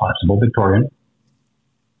 Well, that's possible. Victorian.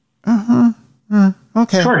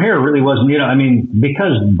 Okay. Short hair really wasn't,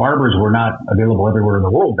 because barbers were not available everywhere in the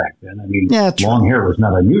world back then. Long hair was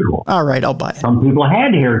not unusual. All right, I'll buy it. Some people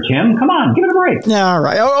had hair, Tim. Come on, give it a break. Yeah, all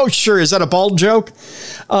right. Oh, sure. Is that a bald joke?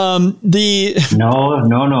 No.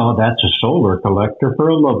 That's a solar collector for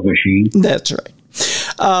a love machine. That's right.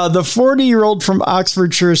 The 40-year-old from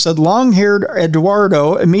Oxfordshire said long-haired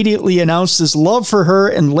Eduardo immediately announced his love for her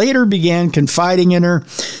and later began confiding in her.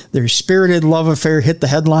 Their spirited love affair hit the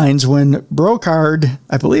headlines when Brocard,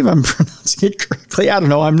 I believe I'm pronouncing it correctly, I don't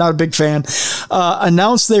know, I'm not a big fan,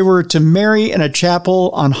 announced they were to marry in a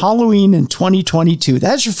chapel on Halloween in 2022.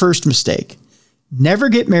 That's your first mistake. Never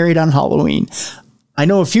get married on Halloween. I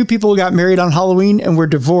know a few people who got married on Halloween and were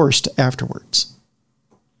divorced afterwards.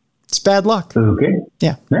 It's bad luck. Okay.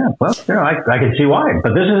 Yeah. Yeah. Well, I can see why.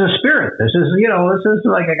 But this is a spirit. This is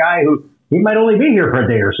like a guy who he might only be here for a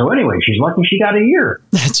day or so. Anyway, she's lucky she got a year.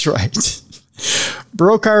 That's right.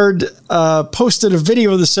 Brocard posted a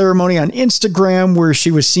video of the ceremony on Instagram where she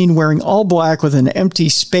was seen wearing all black with an empty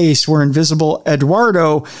space where invisible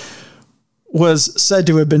Eduardo was said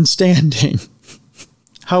to have been standing.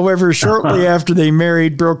 However, shortly after they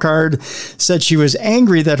married, Brocard said she was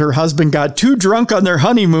angry that her husband got too drunk on their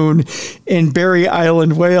honeymoon in Barry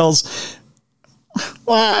Island, Wales.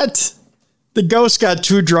 What? The ghost got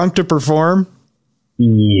too drunk to perform?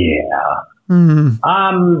 Yeah.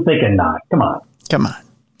 I'm thinking not. Come on.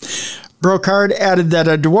 Brocard added that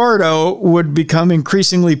Eduardo would become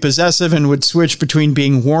increasingly possessive and would switch between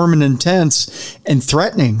being warm and intense and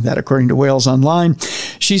threatening, that according to Wales Online.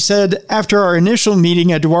 She said, after our initial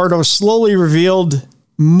meeting, Eduardo slowly revealed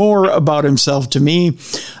more about himself to me.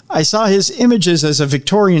 I saw his images as a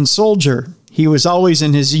Victorian soldier. He was always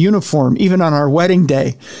in his uniform, even on our wedding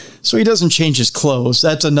day. So he doesn't change his clothes.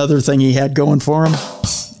 That's another thing he had going for him.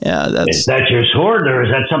 Yeah, is that your sword or is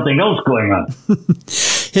that something else going on?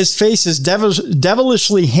 His face is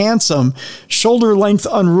devilishly handsome, shoulder-length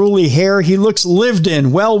unruly hair. He looks lived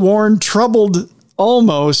in, well-worn, troubled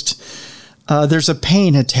almost. There's a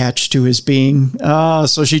pain attached to his being.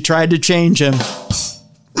 So she tried to change him.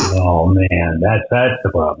 Oh, man, that's the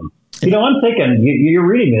problem. I'm thinking, you're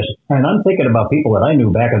reading this, and I'm thinking about people that I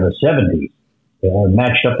knew back in the 70s.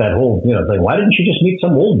 Matched up that whole thing. Why didn't she just meet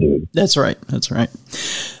some old dude? That's right.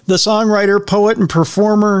 The songwriter, poet, and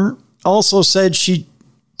performer also said she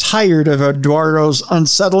tired of Eduardo's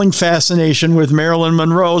unsettling fascination with Marilyn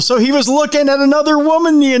Monroe, so he was looking at another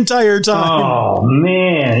woman the entire time. Oh,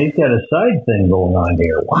 man. He's got a side thing going on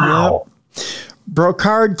here. Wow. Yep.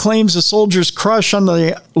 Brocard claims a soldier's crush on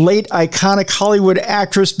the late iconic Hollywood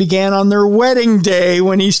actress began on their wedding day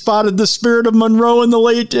when he spotted the spirit of Monroe in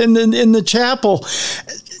the chapel.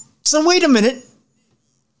 So wait a minute.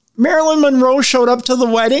 Marilyn Monroe showed up to the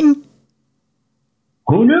wedding?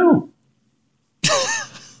 Who knew?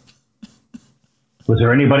 Was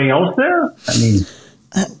there anybody else there?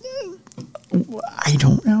 I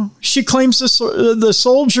don't know. She claims the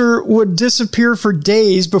soldier would disappear for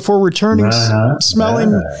days before returning,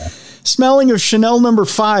 smelling of Chanel No.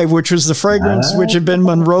 5, which was the fragrance which had been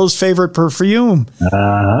Monroe's favorite perfume.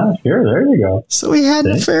 Sure, there you go. So he had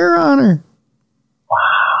an affair on her.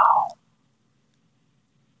 Wow.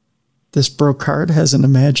 This Brocard has an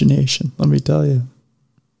imagination, let me tell you.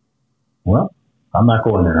 Well, I'm not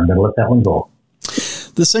going there. I'm going to let that one go.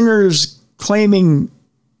 The singer's claiming,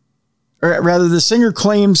 or rather the singer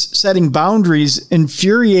claims setting boundaries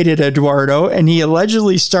infuriated Eduardo, and he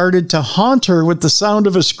allegedly started to haunt her with the sound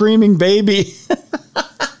of a screaming baby.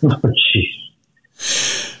 Oh,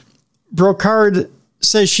 jeez. Brocard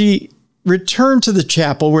says she returned to the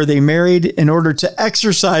chapel where they married in order to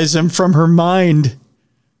exorcise him from her mind.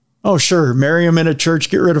 Oh, sure. Marry him in a church.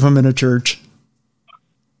 Get rid of him in a church.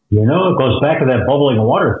 You know, it goes back to that bubbling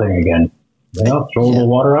water thing again. You know, throw a little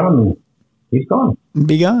water on him and he's gone.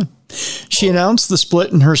 Be gone. She announced the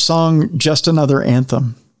split in her song, Just Another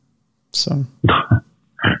Anthem. So,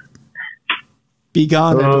 be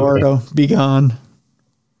gone, Eduardo. Okay. Be gone.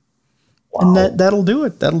 Wow. And that'll do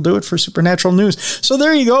it. That'll do it for Supernatural News. So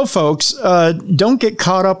there you go, folks. Don't get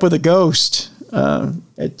caught up with a ghost.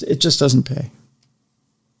 It just doesn't pay.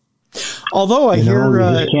 Although I hear...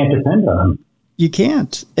 you just can't depend on them. You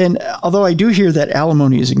can't. And although I do hear that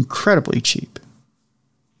alimony is incredibly cheap.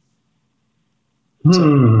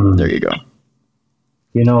 So, there you go.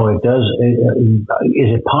 You know, it does. Is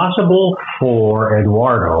it possible for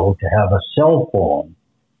Eduardo to have a cell phone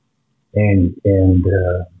and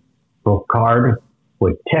Brocard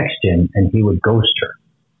would text him and he would ghost her?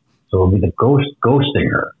 So it would be the ghost ghosting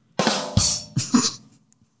her.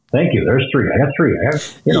 Thank you. There's three. I got three.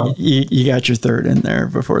 You got your third in there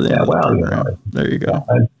before the end of the program. There you go.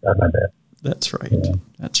 That's my bad. That's right. Yeah.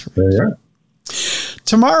 That's right. There you are.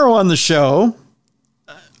 Tomorrow on the show,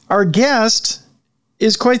 our guest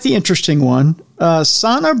is quite the interesting one.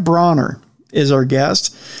 Sana Bronner is our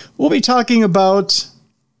guest. We'll be talking about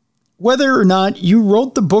whether or not you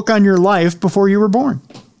wrote the book on your life before you were born.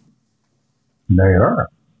 There you are.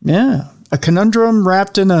 Yeah. A conundrum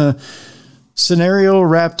wrapped in a scenario,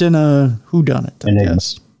 wrapped in a whodunit, I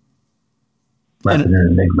guess. Wrapped in an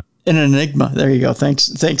enigma. In an enigma. There you go.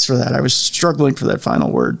 Thanks for that. I was struggling for that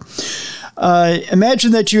final word.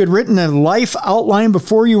 Imagine that you had written a life outline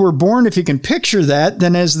before you were born. If you can picture that,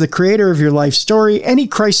 then as the creator of your life story, any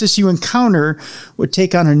crisis you encounter would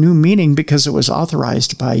take on a new meaning because it was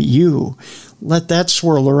authorized by you. Let that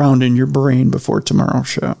swirl around in your brain before tomorrow's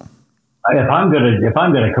show. If I'm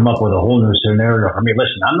gonna come up with a whole new scenario for me,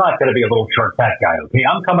 listen, I'm not gonna be a little short fat guy, okay?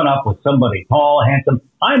 I'm coming up with somebody tall, handsome.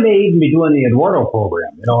 I may even be doing the Eduardo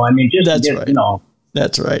program. You know, I mean, just that's to get, right. You know,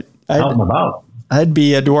 that's right. Help them about. I'd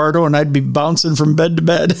be Eduardo, and I'd be bouncing from bed to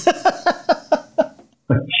bed.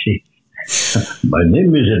 My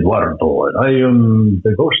name is Eduardo, and I am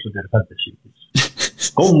the ghost of your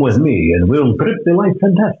fantasies. Come with me, and we'll trip the life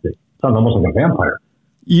fantastic. Sounds almost like a vampire.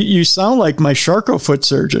 You sound like my Charcot foot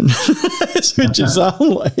surgeon. That's what you sound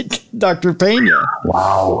like, Dr. Pena.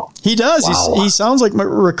 Wow. He does. Wow. He sounds like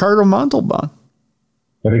Ricardo Montalban.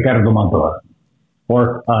 Ricardo Montalban.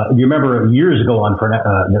 Or you remember years ago on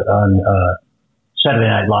Saturday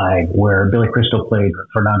Night Live where Billy Crystal played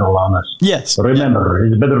Fernando Lamas? Yes. Remember,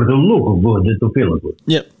 it's better to look good than to feel good.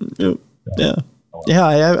 Yep. Yeah.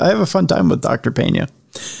 I have a fun time with Dr. Pena.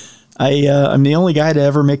 I'm the only guy to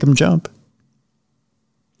ever make him jump.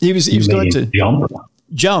 He was going to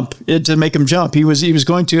jump to make him jump. He was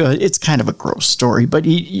going to. It's kind of a gross story, but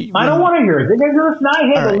I don't want to hear it. Listen,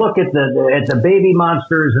 I had to look at the baby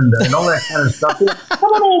monsters and all that kind of stuff.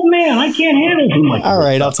 I'm an old man. I can't handle too much. All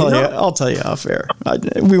right, I'll tell you off air.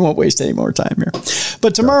 We won't waste any more time here.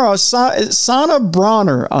 But tomorrow, Sana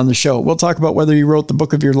Bronner on the show. We'll talk about whether you wrote the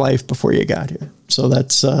book of your life before you got here. So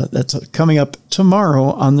that's coming up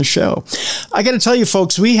tomorrow on the show. I got to tell you,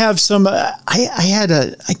 folks, we have some.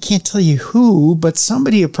 I can't tell you who, but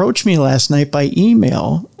somebody approached me last night by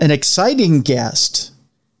email. An exciting guest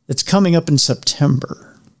that's coming up in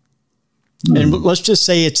September, and let's just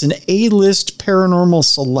say it's an A-list paranormal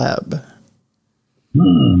celeb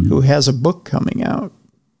who has a book coming out,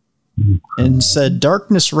 and said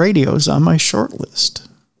Darkness Radio's on my short list.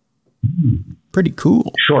 Pretty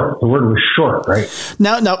cool. Short. The word was short, right?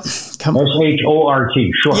 No, come on.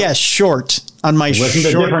 S-H-O-R-T, short. Yes, short. On my short. It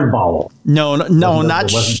wasn't a different vowel. No,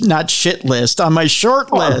 not shit list. On my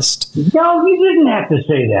short list. No, you didn't have to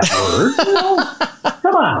say that word. No.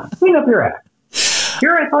 Come on, clean up your act.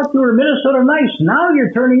 Here I thought you were Minnesota nice. Now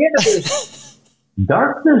you're turning into this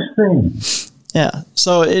darkness thing. Yeah,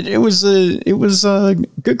 so it was a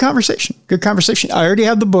good conversation. Good conversation. I already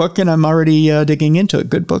have the book, and I'm already digging into it.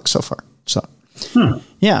 Good book so far. So,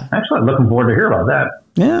 yeah, excellent. Looking forward to hear about that.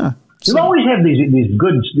 Yeah, you always have these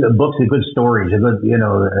good books and good stories. And good,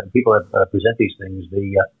 people that present these things.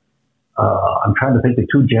 I'm trying to think the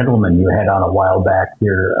two gentlemen you had on a while back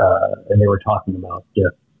here, and they were talking about.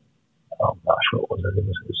 Oh gosh, what was it? It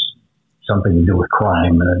was something to do with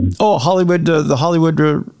crime and. Oh, Hollywood, the Hollywood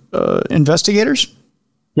investigators.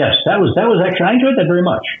 Yes, that was actually, I enjoyed that very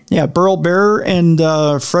much. Yeah, Burl Barer and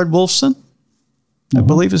Fred Wolfson. I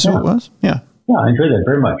believe is who it was. Yeah. Yeah, I enjoyed that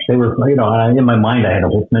very much. They were, in my mind, I had a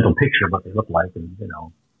whole mental picture of what they looked like, and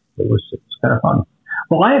it was kind of fun.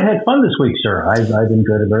 Well, I have had fun this week, sir. I've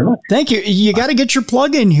enjoyed it very much. Thank you. You got to get your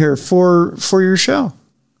plug in here for your show.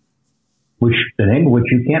 The name of which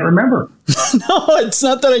you can't remember. No, it's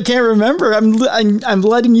not that I can't remember. I'm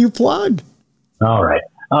letting you plug. All right.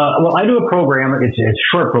 Well, I do a program. It's a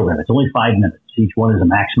short program. It's only 5 minutes. Each one is a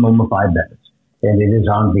maximum of 5 minutes, and it is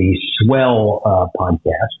on the Swell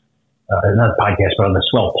podcast. Not podcast, but on the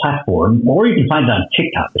Swell platform, or you can find it on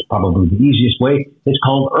TikTok. It's probably the easiest way. It's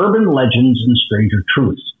called Urban Legends and Stranger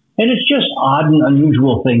Truths. And it's just odd and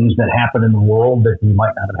unusual things that happen in the world that you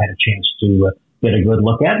might not have had a chance to get a good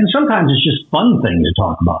look at. And sometimes it's just fun things to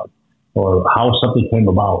talk about, or how something came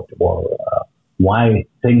about, or why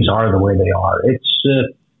things are the way they are. It's,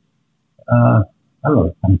 I don't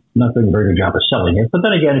know, I'm not doing a very good job of selling it. But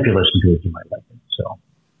then again, if you listen to it, you might like it. So.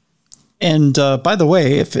 And by the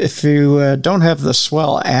way, if you don't have the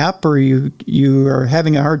Swell app, or you are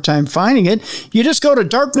having a hard time finding it, you just go to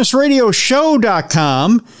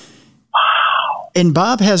darknessradioshow.com. Wow. And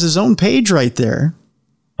Bob has his own page right there.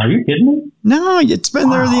 Are you kidding me? No, it's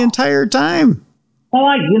been there the entire time. Well,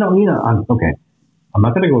 I'm okay. I'm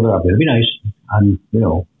not going to go there. It'll be nice.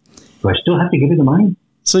 Do I still have to give you the money?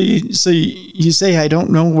 So you say, I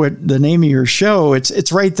don't know what the name of your show.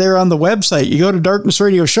 It's right there on the website. You go to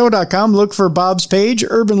darknessradioshow.com, look for Bob's page,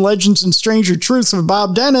 Urban Legends and Stranger Truths of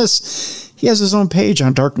Bob Dennis. He has his own page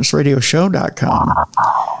on darknessradioshow.com.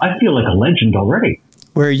 I feel like a legend already.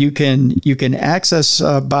 Where you can access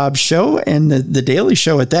Bob's show and the Daily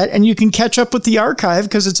Show at that, and you can catch up with the archive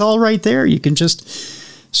because it's all right there. You can just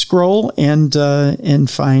scroll and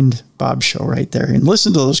find Bob's show right there and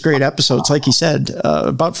listen to those great episodes. Like you said,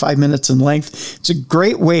 about 5 minutes in length. It's a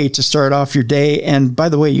great way to start off your day. And by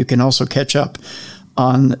the way, you can also catch up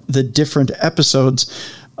on the different episodes.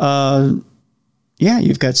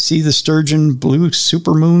 You've got See the Sturgeon Blue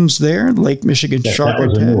Supermoons there, Lake Michigan Shark Attack. That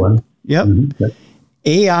was a new one. Yep. Mm-hmm.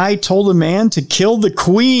 AI told a man to kill the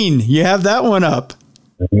queen. You have that one up.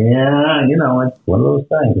 Yeah, it's one of those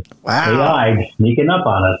things. Wow. AI sneaking up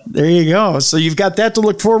on us. There you go. So you've got that to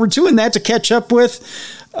look forward to and that to catch up with,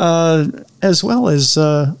 as well as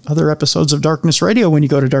other episodes of Darkness Radio when you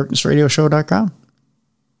go to darknessradioshow.com.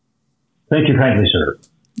 Thank you kindly, sir.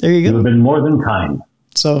 There you go. You have been more than kind.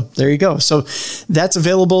 So there you go. So that's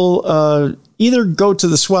available. Either go to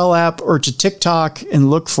the Swell app or to TikTok and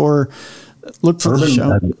look for the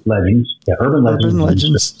show. Legends. Yeah, Urban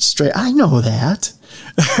Legends. I know that.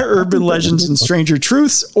 Urban Legends and Stranger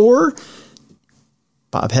Truths, or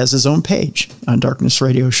Bob has his own page on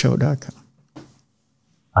darknessradioshow.com.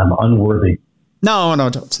 I'm unworthy. No,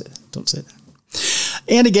 don't say that. Don't say that.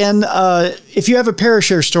 And again, if you have a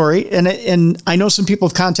Parashare story, and I know some people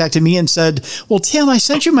have contacted me and said, well, Tim, I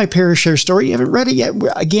sent you my Parashare story. You haven't read it yet.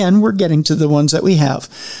 Again, we're getting to the ones that we have.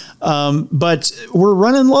 But we're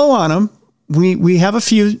running low on them. We have a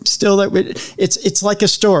few still that it's like a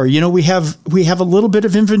store. We have a little bit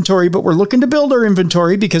of inventory, but we're looking to build our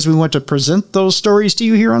inventory because we want to present those stories to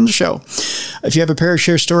you here on the show. If you have a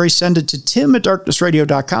Parashare story, send it to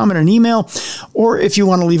tim@darknessradio.com in an email, or if you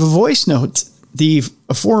want to leave a voice note, the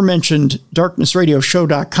aforementioned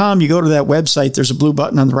darknessradioshow.com. You go to that website. There's a blue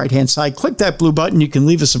button on the right-hand side. Click that blue button. You can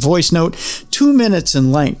leave us a voice note. 2 minutes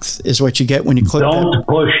in length is what you get when you click that. Don't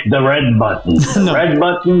push the red button. The red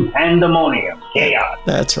button, pandemonium, chaos.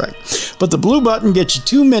 That's right. But the blue button gets you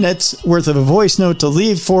 2 minutes worth of a voice note to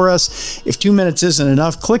leave for us. If 2 minutes isn't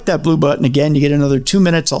enough, click that blue button again. You get another 2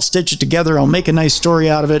 minutes. I'll stitch it together. I'll make a nice story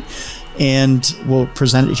out of it, and we'll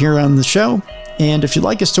present it here on the show. And if you'd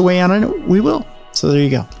like us to weigh in on it, we will. So there you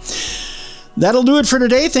go. That'll do it for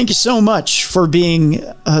today. Thank you so much for being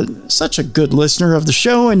such a good listener of the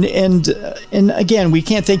show. And again, we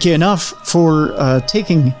can't thank you enough for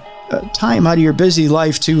taking time out of your busy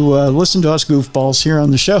life to listen to us goofballs here on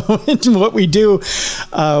the show and what we do.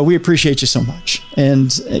 We appreciate you so much.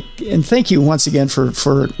 And thank you once again for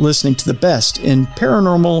listening to the best in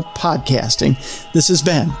paranormal podcasting. This has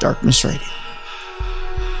been Darkness Radio.